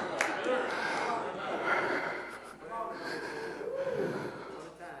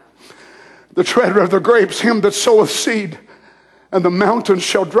 The treader of the grapes, him that soweth seed, and the mountains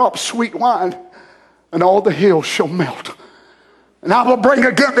shall drop sweet wine, and all the hills shall melt. And I will bring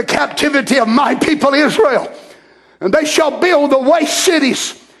again the captivity of my people Israel, and they shall build the waste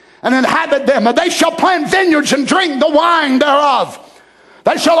cities and inhabit them, and they shall plant vineyards and drink the wine thereof.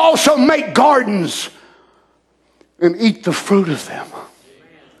 They shall also make gardens and eat the fruit of them.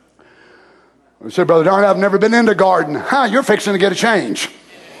 I said, Brother Darn, I've never been in a garden. You're fixing to get a change.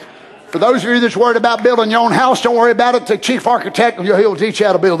 For those of you that's worried about building your own house, don't worry about it. The chief architect, he'll teach you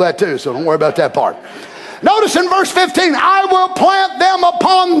how to build that too, so don't worry about that part. Notice in verse 15, I will plant them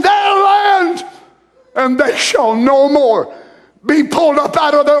upon their land, and they shall no more be pulled up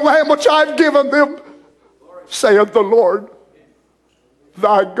out of their land which I've given them, saith the Lord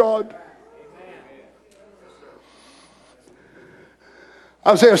thy God.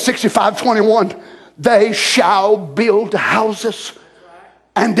 Isaiah 65:21, they shall build houses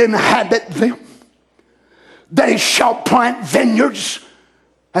and inhabit them. They shall plant vineyards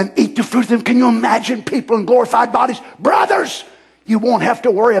and eat the fruit of them. Can you imagine people in glorified bodies? Brothers, you won't have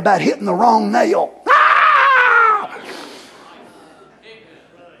to worry about hitting the wrong nail.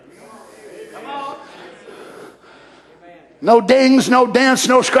 No dings, no dents,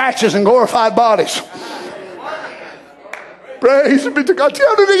 no scratches in glorified bodies. Praise be to God.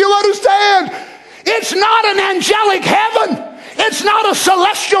 Tell me, do you understand? It's not an angelic heaven. It's not a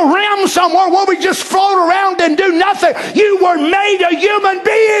celestial realm somewhere where we just float around and do nothing. You were made a human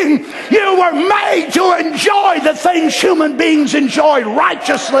being. You were made to enjoy the things human beings enjoy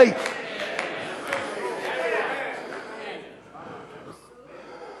righteously.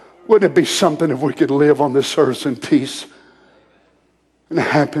 Wouldn't it be something if we could live on this earth in peace and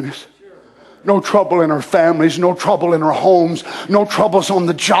happiness? No trouble in our families, no trouble in our homes, no troubles on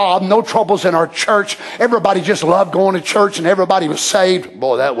the job, no troubles in our church. Everybody just loved going to church and everybody was saved.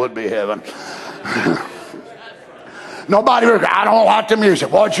 Boy, that would be heaven. Nobody, I don't like the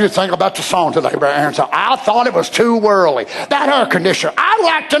music. What did you think about the song today, Brother Aaron? So I thought it was too whirly. That air conditioner, I'd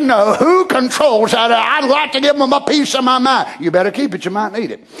like to know who controls that. I'd like to give them a piece of my mind. You better keep it, you might need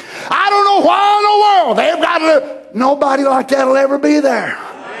it. I don't know why in the world they've got to, nobody like that will ever be there.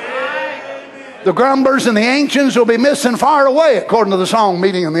 The grumblers and the ancients will be missing far away, according to the song,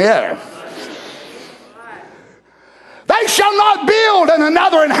 Meeting in the Air. They shall not build and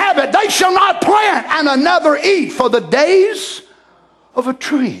another inhabit. They shall not plant and another eat. For the days of a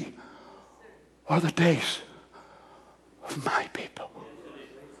tree are the days of my people.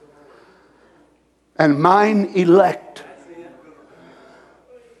 And mine elect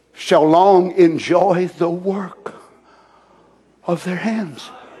shall long enjoy the work of their hands.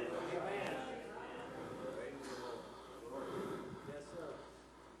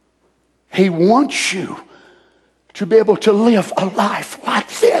 He wants you to be able to live a life like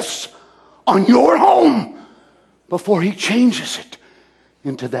this on your home before he changes it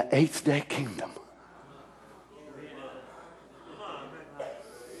into the 8th day kingdom.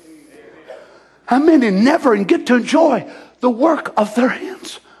 How many never get to enjoy the work of their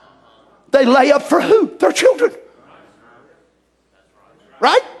hands? They lay up for who? Their children.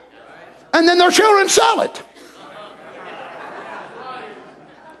 Right? And then their children sell it.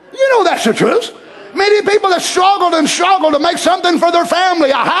 You know that's the truth. Many people that struggled and struggled to make something for their family,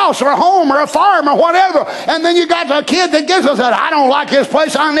 a house or a home or a farm or whatever, and then you got a kid that gets us that, I don't like this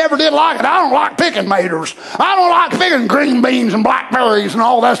place, I never did like it, I don't like picking maters, I don't like picking green beans and blackberries and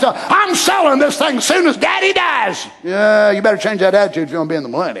all that stuff, I'm selling this thing as soon as daddy dies. Yeah, you better change that attitude if you're going to be in the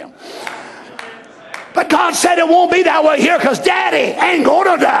millennium. But God said it won't be that way here because daddy ain't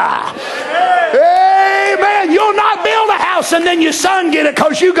going to die. Amen. You'll not build a house and then your son get it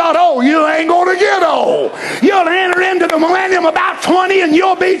because you got old. You ain't going to get old. You'll enter into the millennium about 20 and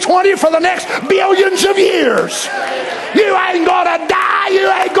you'll be 20 for the next billions of years. You ain't going to die.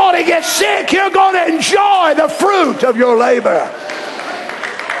 You ain't going to get sick. You're going to enjoy the fruit of your labor.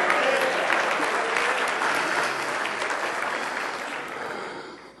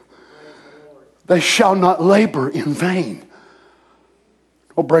 They shall not labor in vain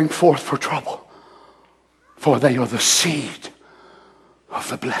or bring forth for trouble, for they are the seed of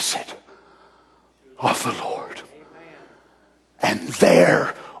the blessed of the Lord, and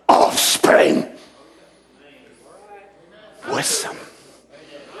their offspring with them.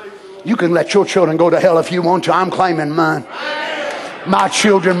 You can let your children go to hell if you want to. I'm claiming mine. My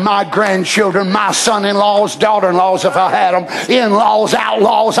children, my grandchildren, my son-in-laws, daughter-in-laws if I had them, in-laws,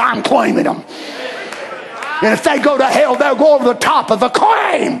 outlaws, I'm claiming them. And if they go to hell, they'll go over the top of the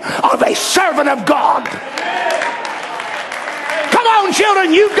claim of a servant of God. Come on,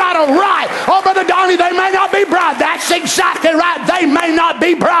 children, you've got a right. Oh, Brother Donnie, they may not be bride. That's exactly right. They may not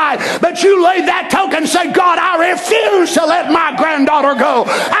be bride. But you lay that token and say, God, I refuse to let my granddaughter go.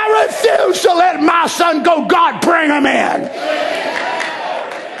 I refuse to let my son go. God, bring him in.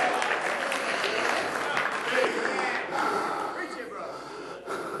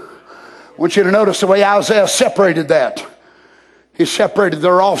 I want you to notice the way Isaiah separated that. He separated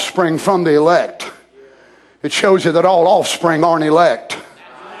their offspring from the elect. It shows you that all offspring aren't elect.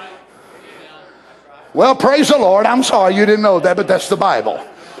 Well, praise the Lord. I'm sorry you didn't know that, but that's the Bible.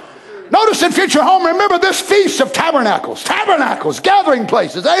 Notice in future home, remember this Feast of Tabernacles. Tabernacles, gathering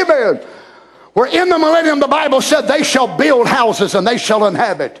places. Amen. Where in the millennium the Bible said they shall build houses and they shall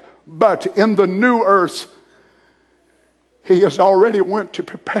inhabit. But in the new earth, he has already went to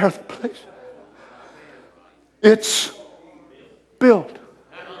prepare the place. It's built.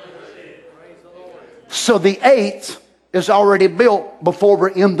 So the 8th is already built before we're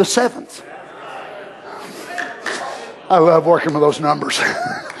in the 7th. I love working with those numbers.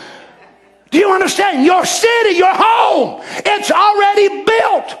 Do you understand? Your city, your home, it's already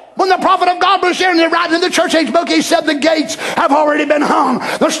built. When the prophet of God was here and he writing in the church age book, he said the gates have already been hung.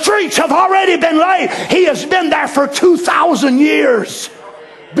 The streets have already been laid. He has been there for 2,000 years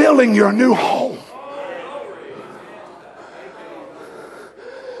building your new home.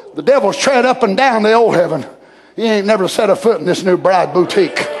 The devil's tread up and down the old heaven. He ain't never set a foot in this new bride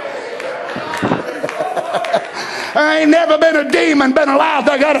boutique. There ain't never been a demon been allowed.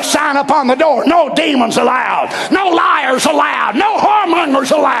 They got a sign up on the door. No demons allowed. No liars allowed. No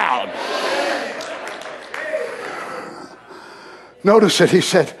whoremongers allowed. Notice that he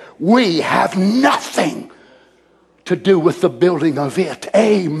said, we have nothing to do with the building of it.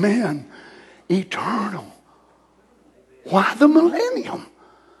 Amen. Eternal. Why the millennium?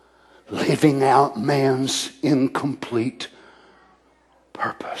 Living out man's incomplete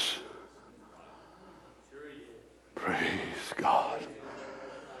purpose. Praise God.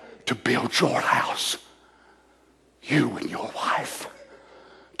 To build your house. You and your wife.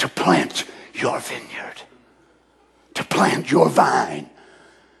 To plant your vineyard. To plant your vine.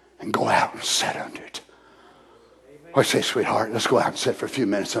 And go out and sit under it. I say, sweetheart, let's go out and sit for a few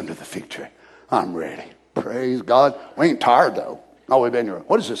minutes under the fig tree. I'm ready. Praise God. We ain't tired though. Oh, we've been here.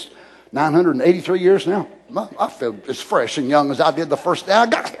 What is this? 983 years now? I feel as fresh and young as I did the first day I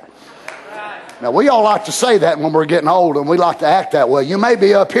got here. Now, we all like to say that when we're getting old, and we like to act that way. You may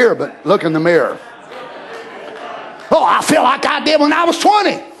be up here, but look in the mirror. Oh, I feel like I did when I was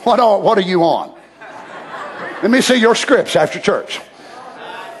 20. What are you on? Let me see your scripts after church.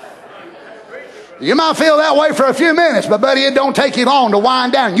 You might feel that way for a few minutes, but buddy, it don't take you long to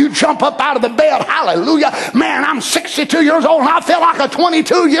wind down. You jump up out of the bed, hallelujah. Man, I'm 62 years old and I feel like a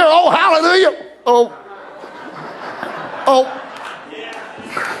 22-year-old, hallelujah. Oh.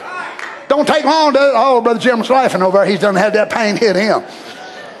 Don't take long to, oh, Brother Jim's laughing over there. He's done had that pain hit him.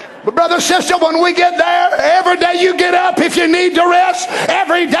 But brother, sister, when we get there, every day you get up, if you need to rest,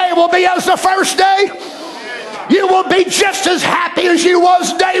 every day will be as the first day. You will be just as happy as you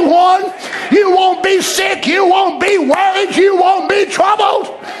was day one. You won't be sick. You won't be worried. You won't be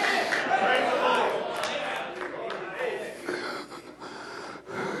troubled.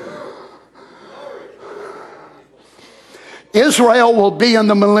 Israel will be in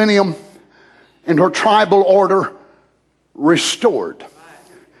the millennium in her tribal order restored.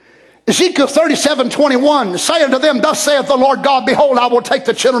 Ezekiel 37:21, say unto them, thus saith the Lord God, behold, I will take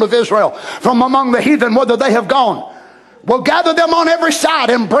the children of Israel from among the heathen, whither they have gone, will gather them on every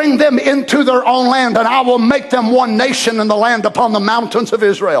side and bring them into their own land, and I will make them one nation in the land upon the mountains of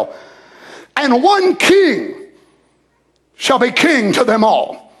Israel. And one king shall be king to them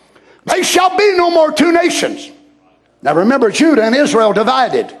all. They shall be no more two nations. Now remember, Judah and Israel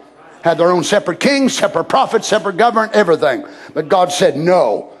divided, had their own separate kings, separate prophets, separate government, everything. But God said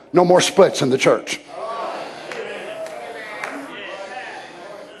no. No more splits in the church.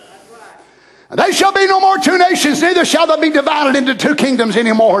 And they shall be no more two nations, neither shall they be divided into two kingdoms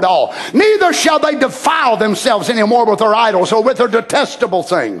anymore at all. Neither shall they defile themselves anymore with their idols or with their detestable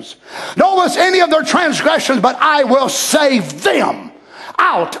things, nor with any of their transgressions, but I will save them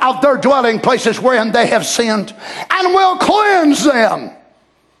out of their dwelling places wherein they have sinned, and will cleanse them.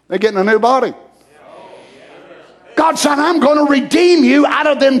 They're getting a new body. God said, I'm going to redeem you out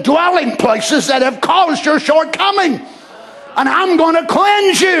of them dwelling places that have caused your shortcoming. And I'm going to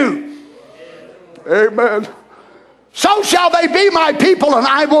cleanse you. Amen. So shall they be my people, and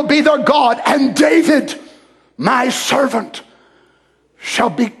I will be their God. And David, my servant, shall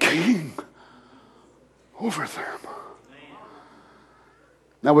be king over them.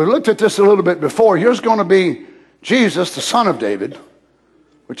 Now, we looked at this a little bit before. Here's going to be Jesus, the son of David,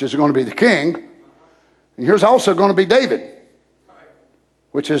 which is going to be the king. And here's also going to be David,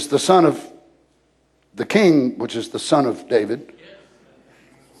 which is the son of the king, which is the son of David.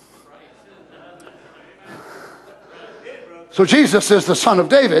 So Jesus is the son of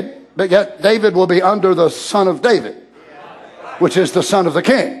David, but yet David will be under the son of David, which is the son of the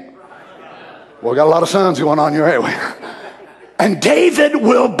king. Well, we got a lot of sons going on here, ain't we? And David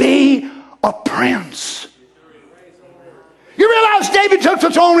will be a prince. You realize David took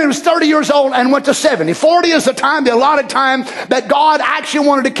the throne when he was 30 years old and went to 70. 40 is the time, the allotted time that God actually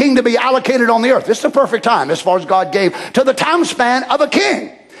wanted a king to be allocated on the earth. This is the perfect time as far as God gave to the time span of a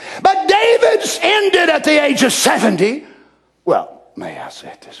king. But David's ended at the age of 70. Well, may I say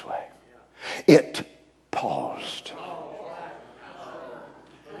it this way? It paused.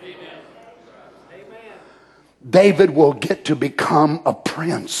 David will get to become a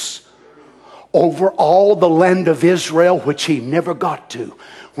prince over all the land of Israel, which he never got to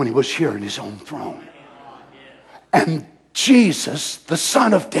when he was here in his own throne. And Jesus, the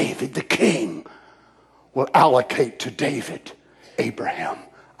son of David, the king, will allocate to David Abraham,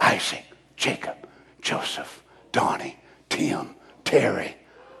 Isaac, Jacob, Joseph, Donnie, Tim, Terry,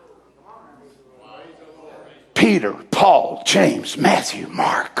 Peter, Paul, James, Matthew,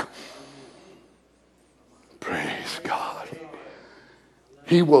 Mark. Praise God.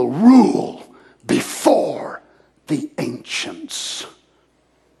 He will rule before the ancients.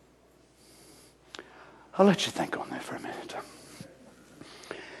 I'll let you think on that for a minute.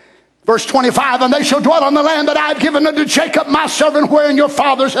 Verse 25, and they shall dwell on the land that I have given unto Jacob my servant, wherein your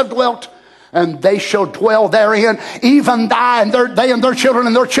fathers have dwelt. And they shall dwell therein, even they and their children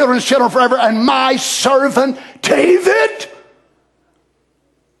and their children's children forever. And my servant David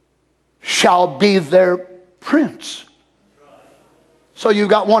shall be their prince. So you've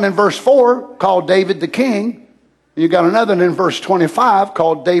got one in verse 4 called David the king. And you've got another in verse 25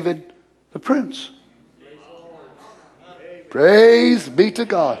 called David the prince. Praise be to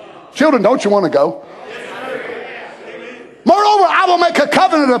God. Children, don't you want to go? Moreover, I will make a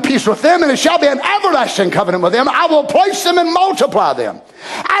covenant of peace with them, and it shall be an everlasting covenant with them. I will place them and multiply them,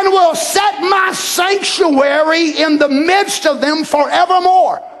 and will set my sanctuary in the midst of them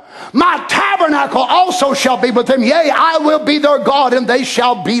forevermore. My tabernacle also shall be with them. Yea, I will be their God, and they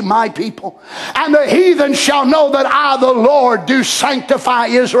shall be my people. And the heathen shall know that I, the Lord, do sanctify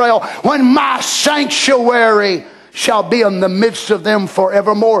Israel, when my sanctuary shall be in the midst of them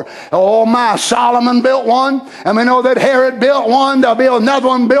forevermore. Oh my, Solomon built one, and we know that Herod built one. There'll be another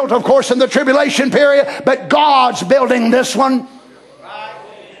one built, of course, in the tribulation period, but God's building this one.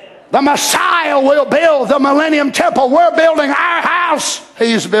 The Messiah will build the Millennium Temple. We're building our house.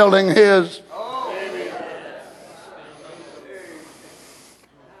 He's building his.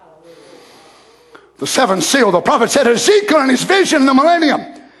 The seventh seal, the prophet said, Ezekiel in his vision in the millennium,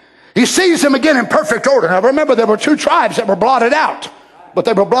 He sees them again in perfect order. Now remember, there were two tribes that were blotted out, but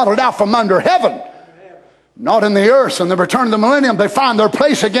they were blotted out from under heaven, not in the earth. And the return of the millennium, they find their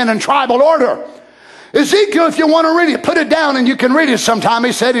place again in tribal order. Ezekiel, if you want to read it, put it down and you can read it sometime.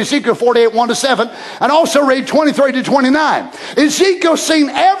 He said Ezekiel 48, 1-7, and also read 23-29. Ezekiel seen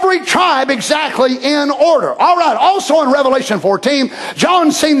every tribe exactly in order. All right, also in Revelation 14,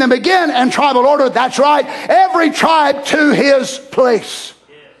 John seen them again in tribal order. That's right, every tribe to his place.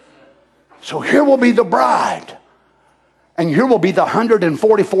 So here will be the bride, and here will be the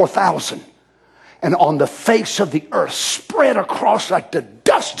 144,000. And on the face of the earth, spread across like the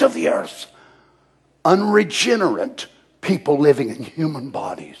dust of the earth, unregenerate people living in human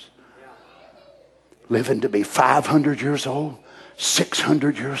bodies, living to be 500 years old,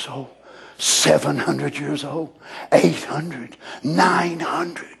 600 years old, 700 years old, 800,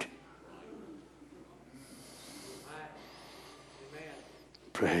 900.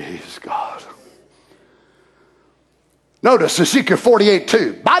 Praise God. Notice Ezekiel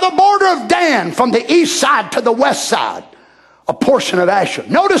 48:2. By the border of Dan, from the east side to the west side, a portion of Asher.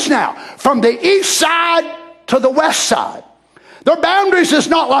 Notice now, from the east side to the west side. Their boundaries is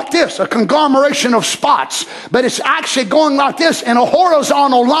not like this, a conglomeration of spots, but it's actually going like this in a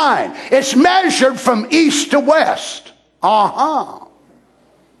horizontal line. It's measured from east to west.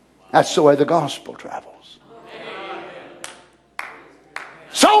 That's the way the gospel travels.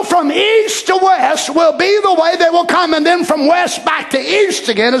 So from east to west will be the way they will come, and then from west back to east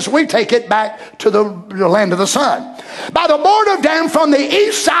again as we take it back to the land of the sun. By the border of Dan, from the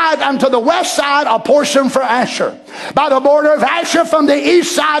east side unto the west side, a portion for Asher. By the border of Asher, from the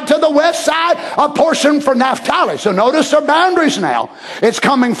east side to the west side, a portion for Naphtali. So notice their boundaries now. It's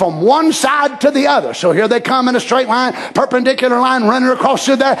coming from one side to the other. So here they come in a straight line, perpendicular line running across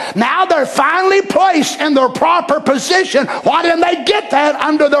through there. Now they're finally placed in their proper position. Why didn't they get that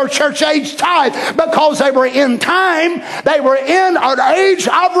under their church age tithe? Because they were in time, they were in an age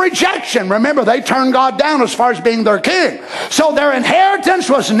of rejection. Remember, they turned God down as far as being their king. So their inheritance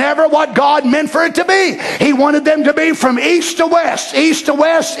was never what God meant for it to be. He wanted them to be from east to west, east to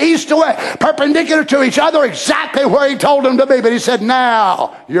west, east to west, perpendicular to each other, exactly where he told them to be. But he said,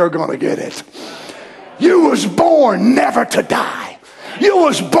 now you're going to get it. You was born never to die. You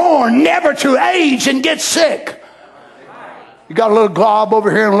was born never to age and get sick. You got a little glob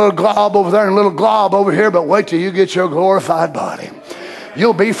over here and a little glob over there and a little glob over here, but wait till you get your glorified body.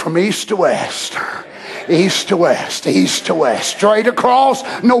 You'll be from east to west. East to west, east to west, straight across,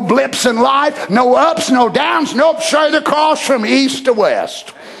 no blips in life, no ups, no downs, nope, straight across from east to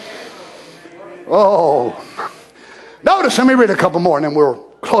west. Oh, notice, let me read a couple more and then we're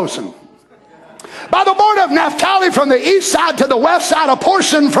closing. By the border of Naphtali, from the east side to the west side, a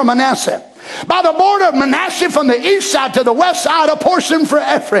portion for Manasseh. By the border of Manasseh, from the east side to the west side, a portion for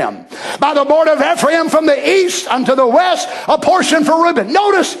Ephraim. By the border of Ephraim, from the east unto the west, a portion for Reuben.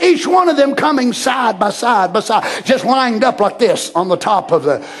 Notice each one of them coming side by side, just lined up like this on the top of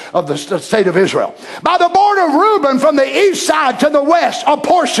the state of Israel. By the border of Reuben, from the east side to the west, a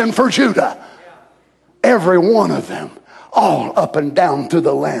portion for Judah. Every one of them, all up and down through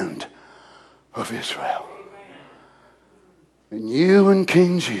the land of Israel. And you and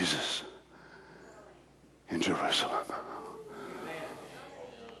King Jesus in Jerusalem.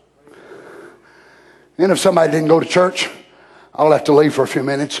 And if somebody didn't go to church, I'll have to leave for a few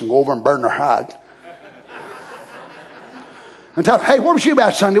minutes and go over and burn their hide. And tell them, hey, where was you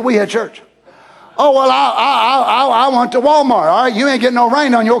about Sunday? We had church. Oh, well, I went to Walmart. All right, you ain't getting no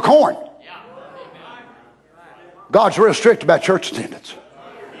rain on your corn. God's real strict about church attendance.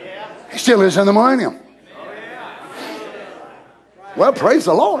 He still is in the millennium. Well, praise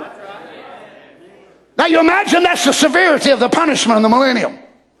the Lord. Now you imagine that's the severity of the punishment in the millennium.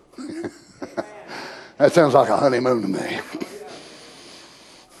 That sounds like a honeymoon to me.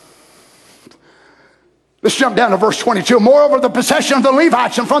 Let's jump down to verse 22. Moreover, the possession of the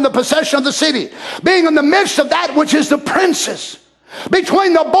Levites and from the possession of the city, being in the midst of that which is the princes,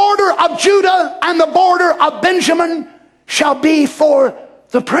 between the border of Judah and the border of Benjamin, shall be for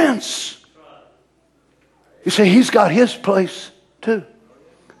the prince. You see, he's got his place too,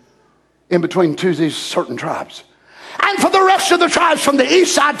 in between two of these certain tribes. And for the rest of the tribes, from the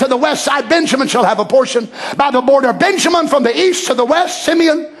east side to the west side, Benjamin shall have a portion. By the border of Benjamin, from the east to the west,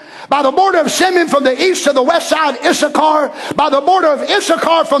 Simeon. By the border of Simeon, from the east to the west side, Issachar. By the border of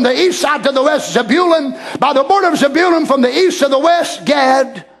Issachar, from the east side to the west, Zebulun. By the border of Zebulun, from the east to the west,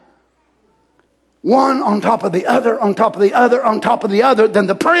 Gad. One on top of the other, on top of the other, on top of the other. Then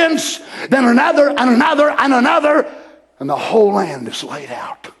the prince, then another, and another, and another. And the whole land is laid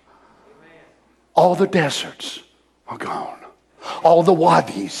out. All the deserts are gone. All the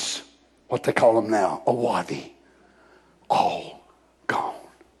wadis, what they call them now, a wadi, all gone.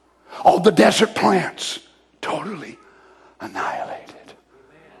 All the desert plants, totally annihilated.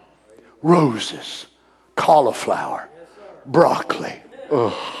 Roses, cauliflower, broccoli.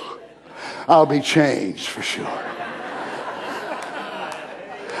 Ugh. I'll be changed for sure.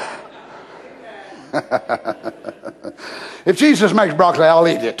 If Jesus makes broccoli, I'll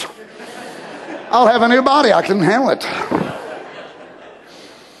eat it. I'll have a new body. I can handle it.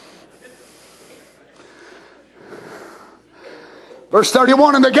 Verse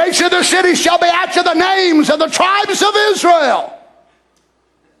 31, and the gates of the city shall be after the names of the tribes of Israel.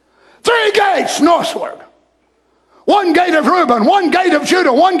 3 gates northward. 1 gate of Reuben, 1 gate of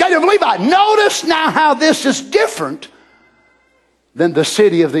Judah, 1 gate of Levi. Notice now how this is different than the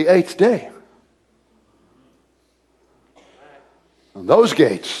city of the 8th day. And those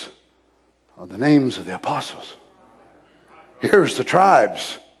gates are the names of the apostles. Here's the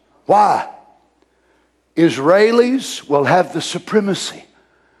tribes. Why? Israelis will have the supremacy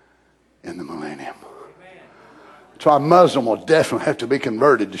in the millennium. That's why a Muslim will definitely have to be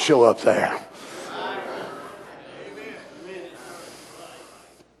converted to show up there.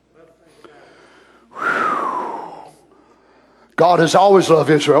 God has always loved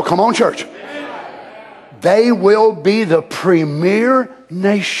Israel. Come on, church. They will be the premier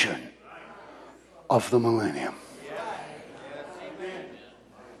nation of the millennium.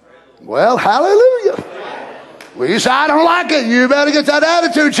 Well, hallelujah. Well, you say, I don't like it. You better get that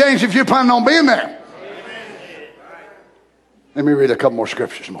attitude changed if you're planning on being there. Let me read a couple more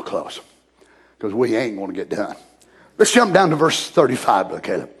scriptures and we'll close, because we ain't going to get done. Let's jump down to verse 35, Brother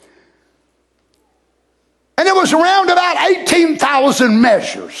Caleb. And it was around about 18,000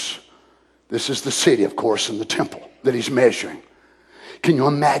 measures. This is the city, of course, and the temple that he's measuring. Can you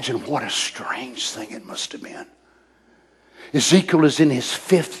imagine what a strange thing it must have been? Ezekiel is in his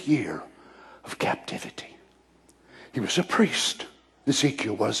 5th year of captivity. He was a priest.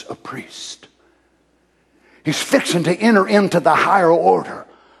 Ezekiel was a priest. He's fixing to enter into the higher order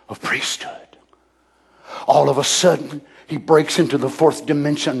of priesthood. All of a sudden, he breaks into the 4th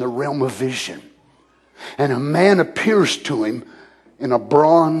dimension, the realm of vision. And a man appears to him in a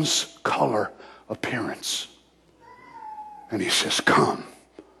bronze color appearance. And he says, come,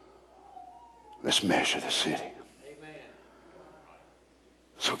 let's measure the city.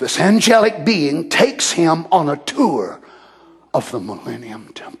 So this angelic being takes him on a tour of the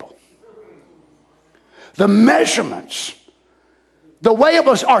Millennium Temple. The measurements, the way it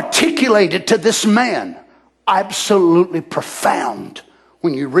was articulated to this man, absolutely profound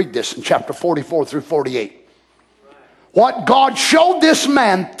when you read this in chapter 44 through 48. What God showed this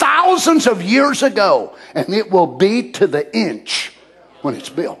man thousands of years ago, and it will be to the inch when it's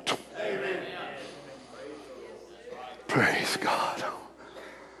built. Amen. Praise God.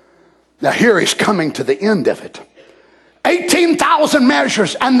 Now here he's coming to the end of it. 18,000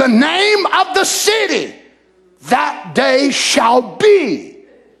 measures, and the name of the city that day shall be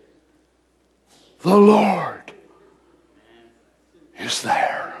the Lord is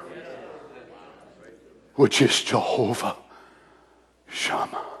there, which is Jehovah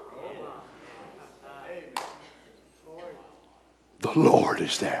Shammah. The Lord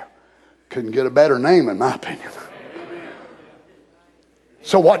is there. Couldn't get a better name in my opinion.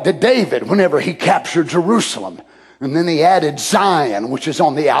 So what did David, whenever he captured Jerusalem, and then he added Zion, which is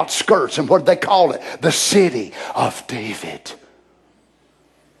on the outskirts, and what did they call it? The city of David.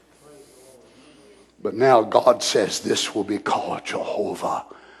 But now God says this will be called Jehovah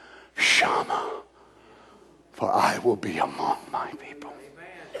Shammah, for I will be among my people.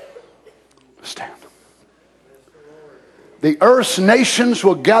 Stand. The earth's nations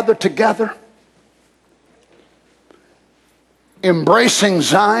will gather together, embracing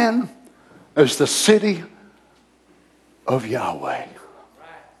Zion as the city of Yahweh.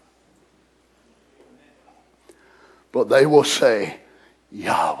 But they will say,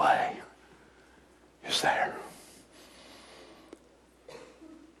 Yahweh is there.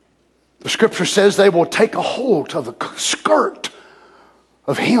 The scripture says they will take a hold of the skirt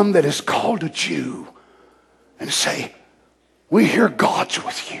of him that is called a Jew and say, we hear God's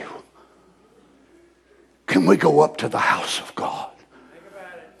with you. Can we go up to the house of God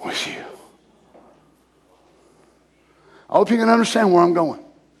with you? I hope you can understand where I'm going.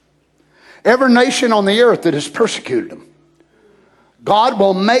 Every nation on the earth that has persecuted them, God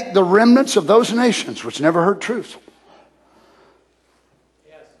will make the remnants of those nations which never heard truth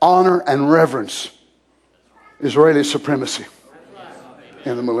honor and reverence Israeli supremacy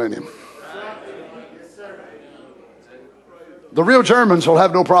in the millennium. The real Germans will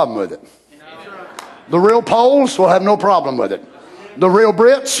have no problem with it. The real Poles will have no problem with it. The real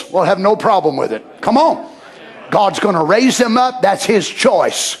Brits will have no problem with it. Come on. God's going to raise them up. That's His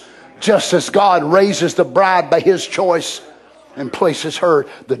choice. Just as God raises the bride by His choice and places her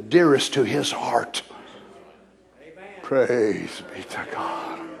the dearest to His heart. Praise be to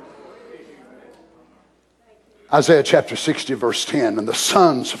God. Isaiah chapter 60 verse 10. And the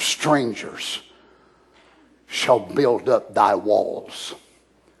sons of strangers shall build up thy walls,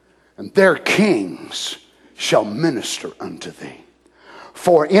 and their kings shall minister unto thee.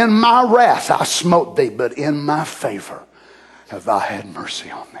 For in my wrath I smote thee, but in my favor have I had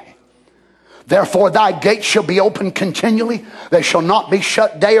mercy on thee. Therefore thy gates shall be open continually. They shall not be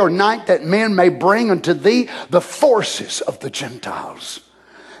shut day or night, that men may bring unto thee the forces of the Gentiles,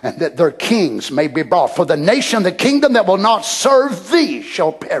 and that their kings may be brought. For the nation, the kingdom that will not serve thee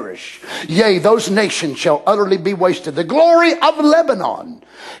shall perish. Yea, those nations shall utterly be wasted. The glory of Lebanon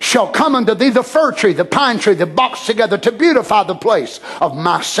shall come unto thee, the fir tree, the pine tree, the box together, to beautify the place of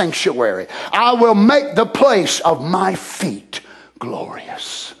my sanctuary. I will make the place of my feet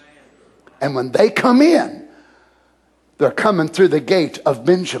glorious. And when they come in, they're coming through the gate of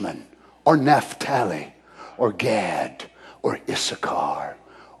Benjamin, or Naphtali, or Gad, or Issachar,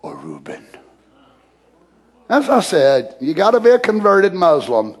 or Reuben. As I said, you got to be a converted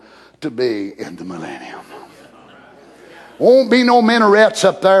Muslim to be in the millennium. Won't be no minarets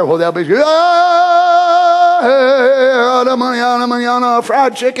up there where they'll be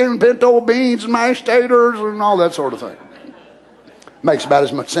fried chicken, pinto beans, mashed taters, and all that sort of thing. Makes about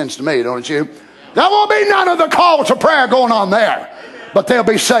as much sense to me, don't you? There won't be none of the call to prayer going on there. But they'll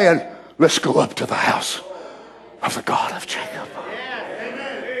be saying, let's go up to the house of the God of Jacob.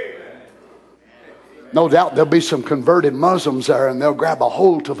 No doubt there'll be some converted Muslims there, and they'll grab a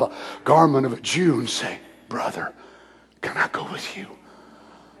hold of a garment of a Jew and say, brother, can I go with you?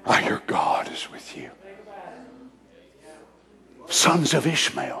 I hear God is with you. Sons of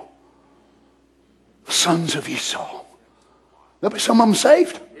Ishmael. Sons of Esau. There'll be some of them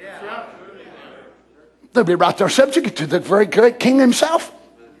saved. They'll be right there subject to the very great king himself.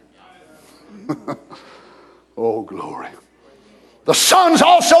 Oh, glory. The sons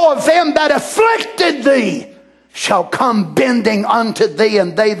also of them that afflicted thee shall come bending unto thee,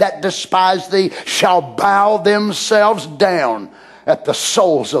 and they that despise thee shall bow themselves down at the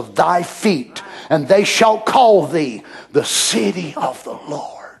soles of thy feet, and they shall call thee the city of the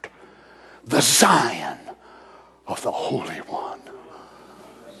Lord, the Zion of the Holy One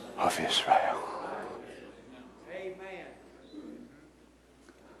of Israel. Amen.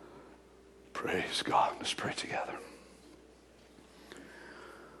 Praise God. Let's pray together.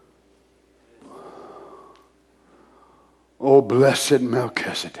 Oh, blessed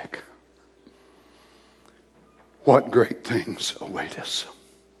Melchizedek, what great things await us.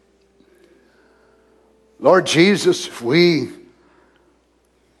 Lord Jesus, if we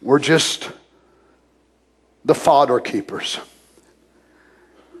were just the fodder keepers,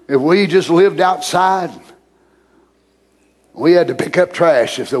 if we just lived outside, we had to pick up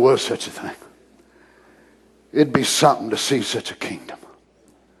trash if there was such a thing, it'd be something to see such a kingdom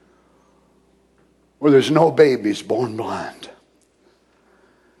where there's no babies born blind.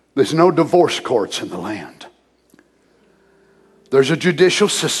 There's no divorce courts in the land. There's a judicial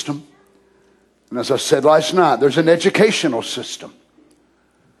system. And as I said last night, there's an educational system.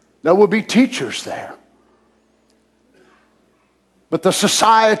 There will be teachers there. But the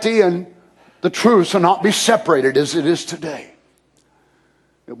society and the truth will not be separated as it is today.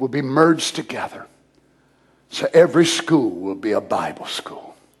 It will be merged together. So every school will be a Bible school.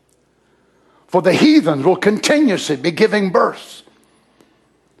 For the heathens will continuously be giving birth.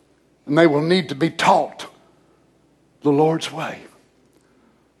 And they will need to be taught the Lord's way.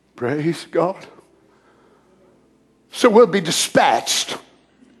 Praise God. So we'll be dispatched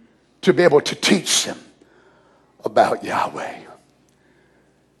to be able to teach them about Yahweh.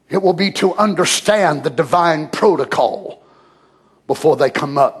 It will be to understand the divine protocol before they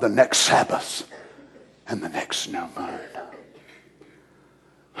come up the next Sabbath and the next new moon.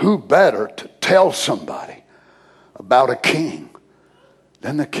 Who better to tell somebody about a king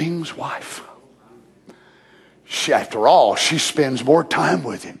than the king's wife? After all, she spends more time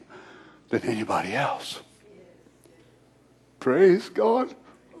with him than anybody else. Praise God.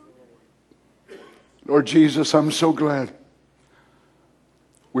 Lord Jesus, I'm so glad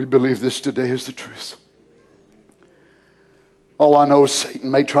we believe this today is the truth. All I know is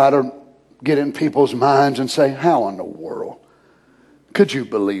Satan may try to get in people's minds and say, how in the world could you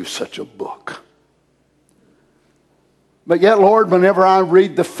believe such a book? But yet, Lord, whenever I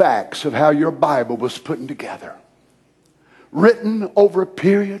read the facts of how your Bible was put together, written over a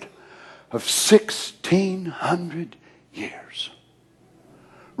period of 1,600 years,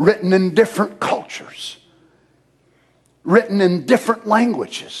 written in different cultures, written in different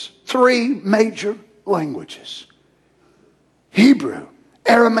languages. 3 major languages: Hebrew,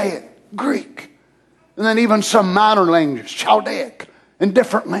 Aramaic, Greek, and then even some minor languages, Chaldaic, in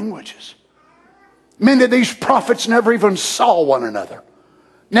different languages. Many of these prophets never even saw one another,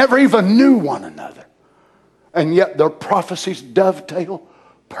 never even knew one another, and yet their prophecies dovetail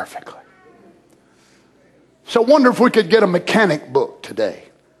perfectly. So I wonder if we could get a mechanic book today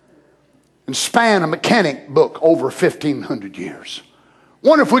and span a mechanic book over 1,500 years.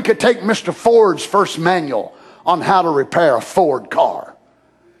 Wonder if we could take Mr. Ford's first manual on how to repair a Ford car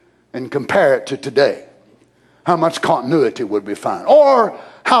and compare it to today. How much continuity would we find? Or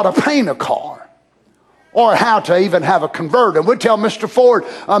how to paint a car. Or how to even have a converter. We'd tell Mr.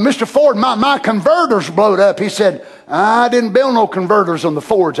 Ford, my converter's blowed up. He said, I didn't build no converters on the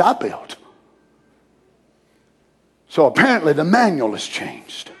Fords I built. So apparently the manual has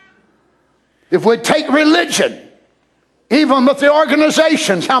changed. If we take religion, even with the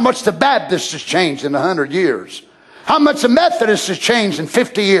organizations, how much the Baptist has changed in 100 years, how much the Methodist has changed in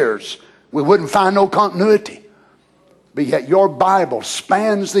 50 years, we wouldn't find no continuity. But yet your Bible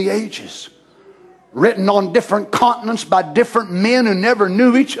spans the ages, written on different continents by different men who never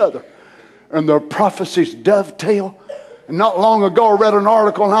knew each other. And their prophecies dovetail. And not long ago I read an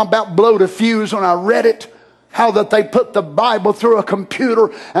article and I about blew the fuse when I read it. How that they put the Bible through a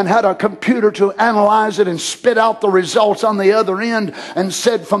computer and had a computer to analyze it and spit out the results on the other end, and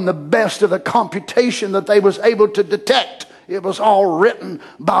said from the best of the computation that they was able to detect, it was all written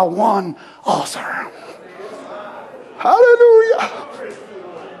by one author. Hallelujah.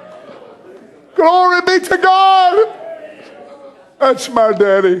 Glory be to God. That's my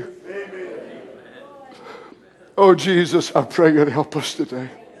daddy. Oh, Jesus, I pray you'd help us today.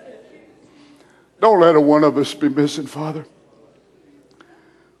 Don't let a one of us be missing, Father.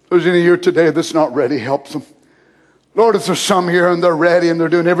 If there's any here today that's not ready, help them. Lord, if there's some here and they're ready and they're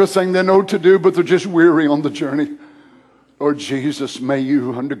doing everything they know to do, but they're just weary on the journey, Lord Jesus, may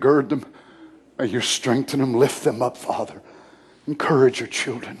you undergird them. May you strengthen them, lift them up, Father. Encourage your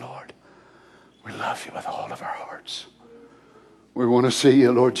children, Lord. We love you with all of our hearts. We want to see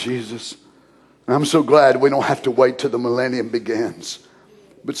you, Lord Jesus. And I'm so glad we don't have to wait till the millennium begins.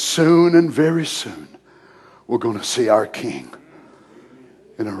 But soon and very soon, we're going to see our King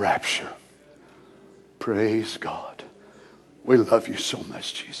in a rapture. Praise God. We love you so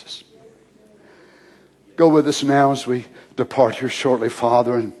much, Jesus. Go with us now as we depart here shortly,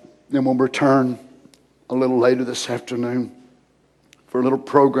 Father, and then we'll return a little later this afternoon for a little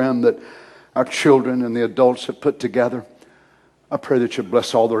program that our children and the adults have put together. I pray that you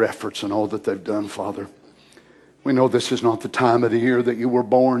bless all their efforts and all that they've done, Father. We know this is not the time of the year that you were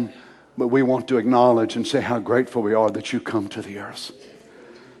born, but we want to acknowledge and say how grateful we are that you come to the earth.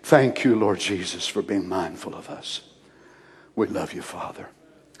 Thank you, Lord Jesus, for being mindful of us. We love you, Father.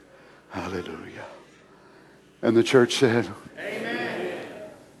 Hallelujah. And the church said, amen.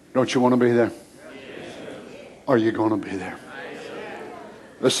 Don't you want to be there? Yes. Are you going to be there?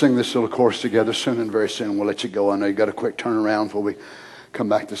 Let's sing this little chorus together soon, and very soon we'll let you go. I know you got a quick turnaround before we come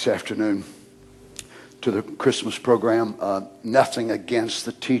back this afternoon to the Christmas program. Nothing against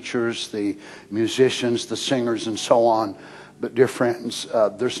the teachers, the musicians, the singers, and so on. But dear friends,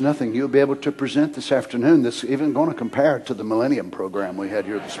 there's nothing you'll be able to present this afternoon that's even going to compare to the Millennium program we had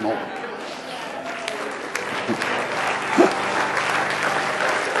here this morning.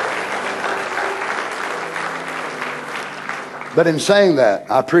 But in saying that,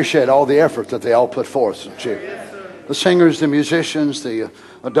 I appreciate all the effort that they all put forth. The singers, the musicians, the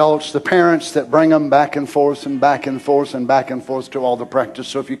adults, the parents that bring them back and forth and back and forth and back and forth to all the practice.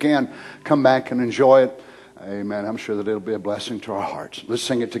 So if you can, come back and enjoy it. Amen. I'm sure that it'll be a blessing to our hearts. Let's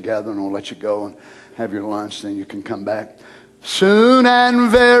sing it together and we'll let you go and have your lunch. Then you can come back. Soon and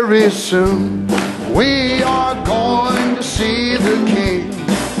very soon, we are going to see the King.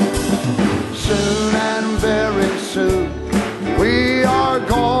 Soon and very soon, we are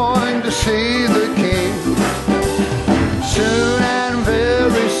going to see the King. Soon and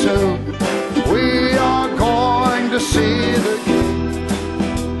very soon, we are going to see the King.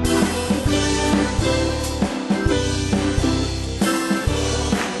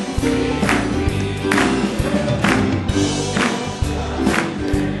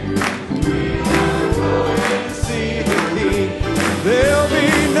 There'll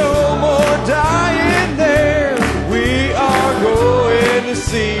be no more dying there. We are going to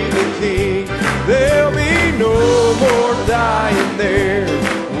see the King. There'll be no more dying there.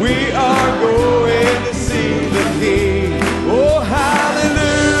 We are going to see the King.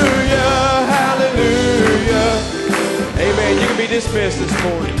 dismissed this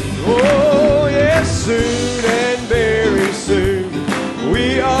morning. Oh, yes, soon and very soon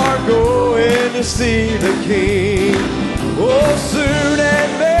we are going to see the King. Oh, soon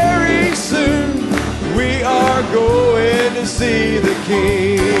and very soon we are going to see the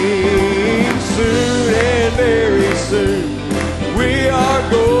King. Soon and very soon we are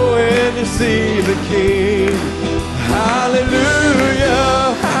going to see the King.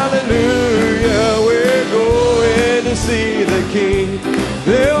 Hallelujah, hallelujah, we're going to see the King.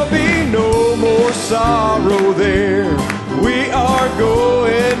 There'll be no more sorrow there. We are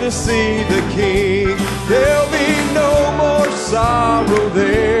going to see the King. There'll be no more sorrow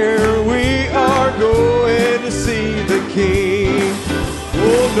there. We are going to see the King.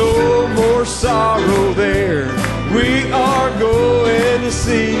 Oh, no more sorrow there. We are going to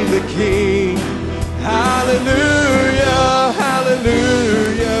see the King. Hallelujah.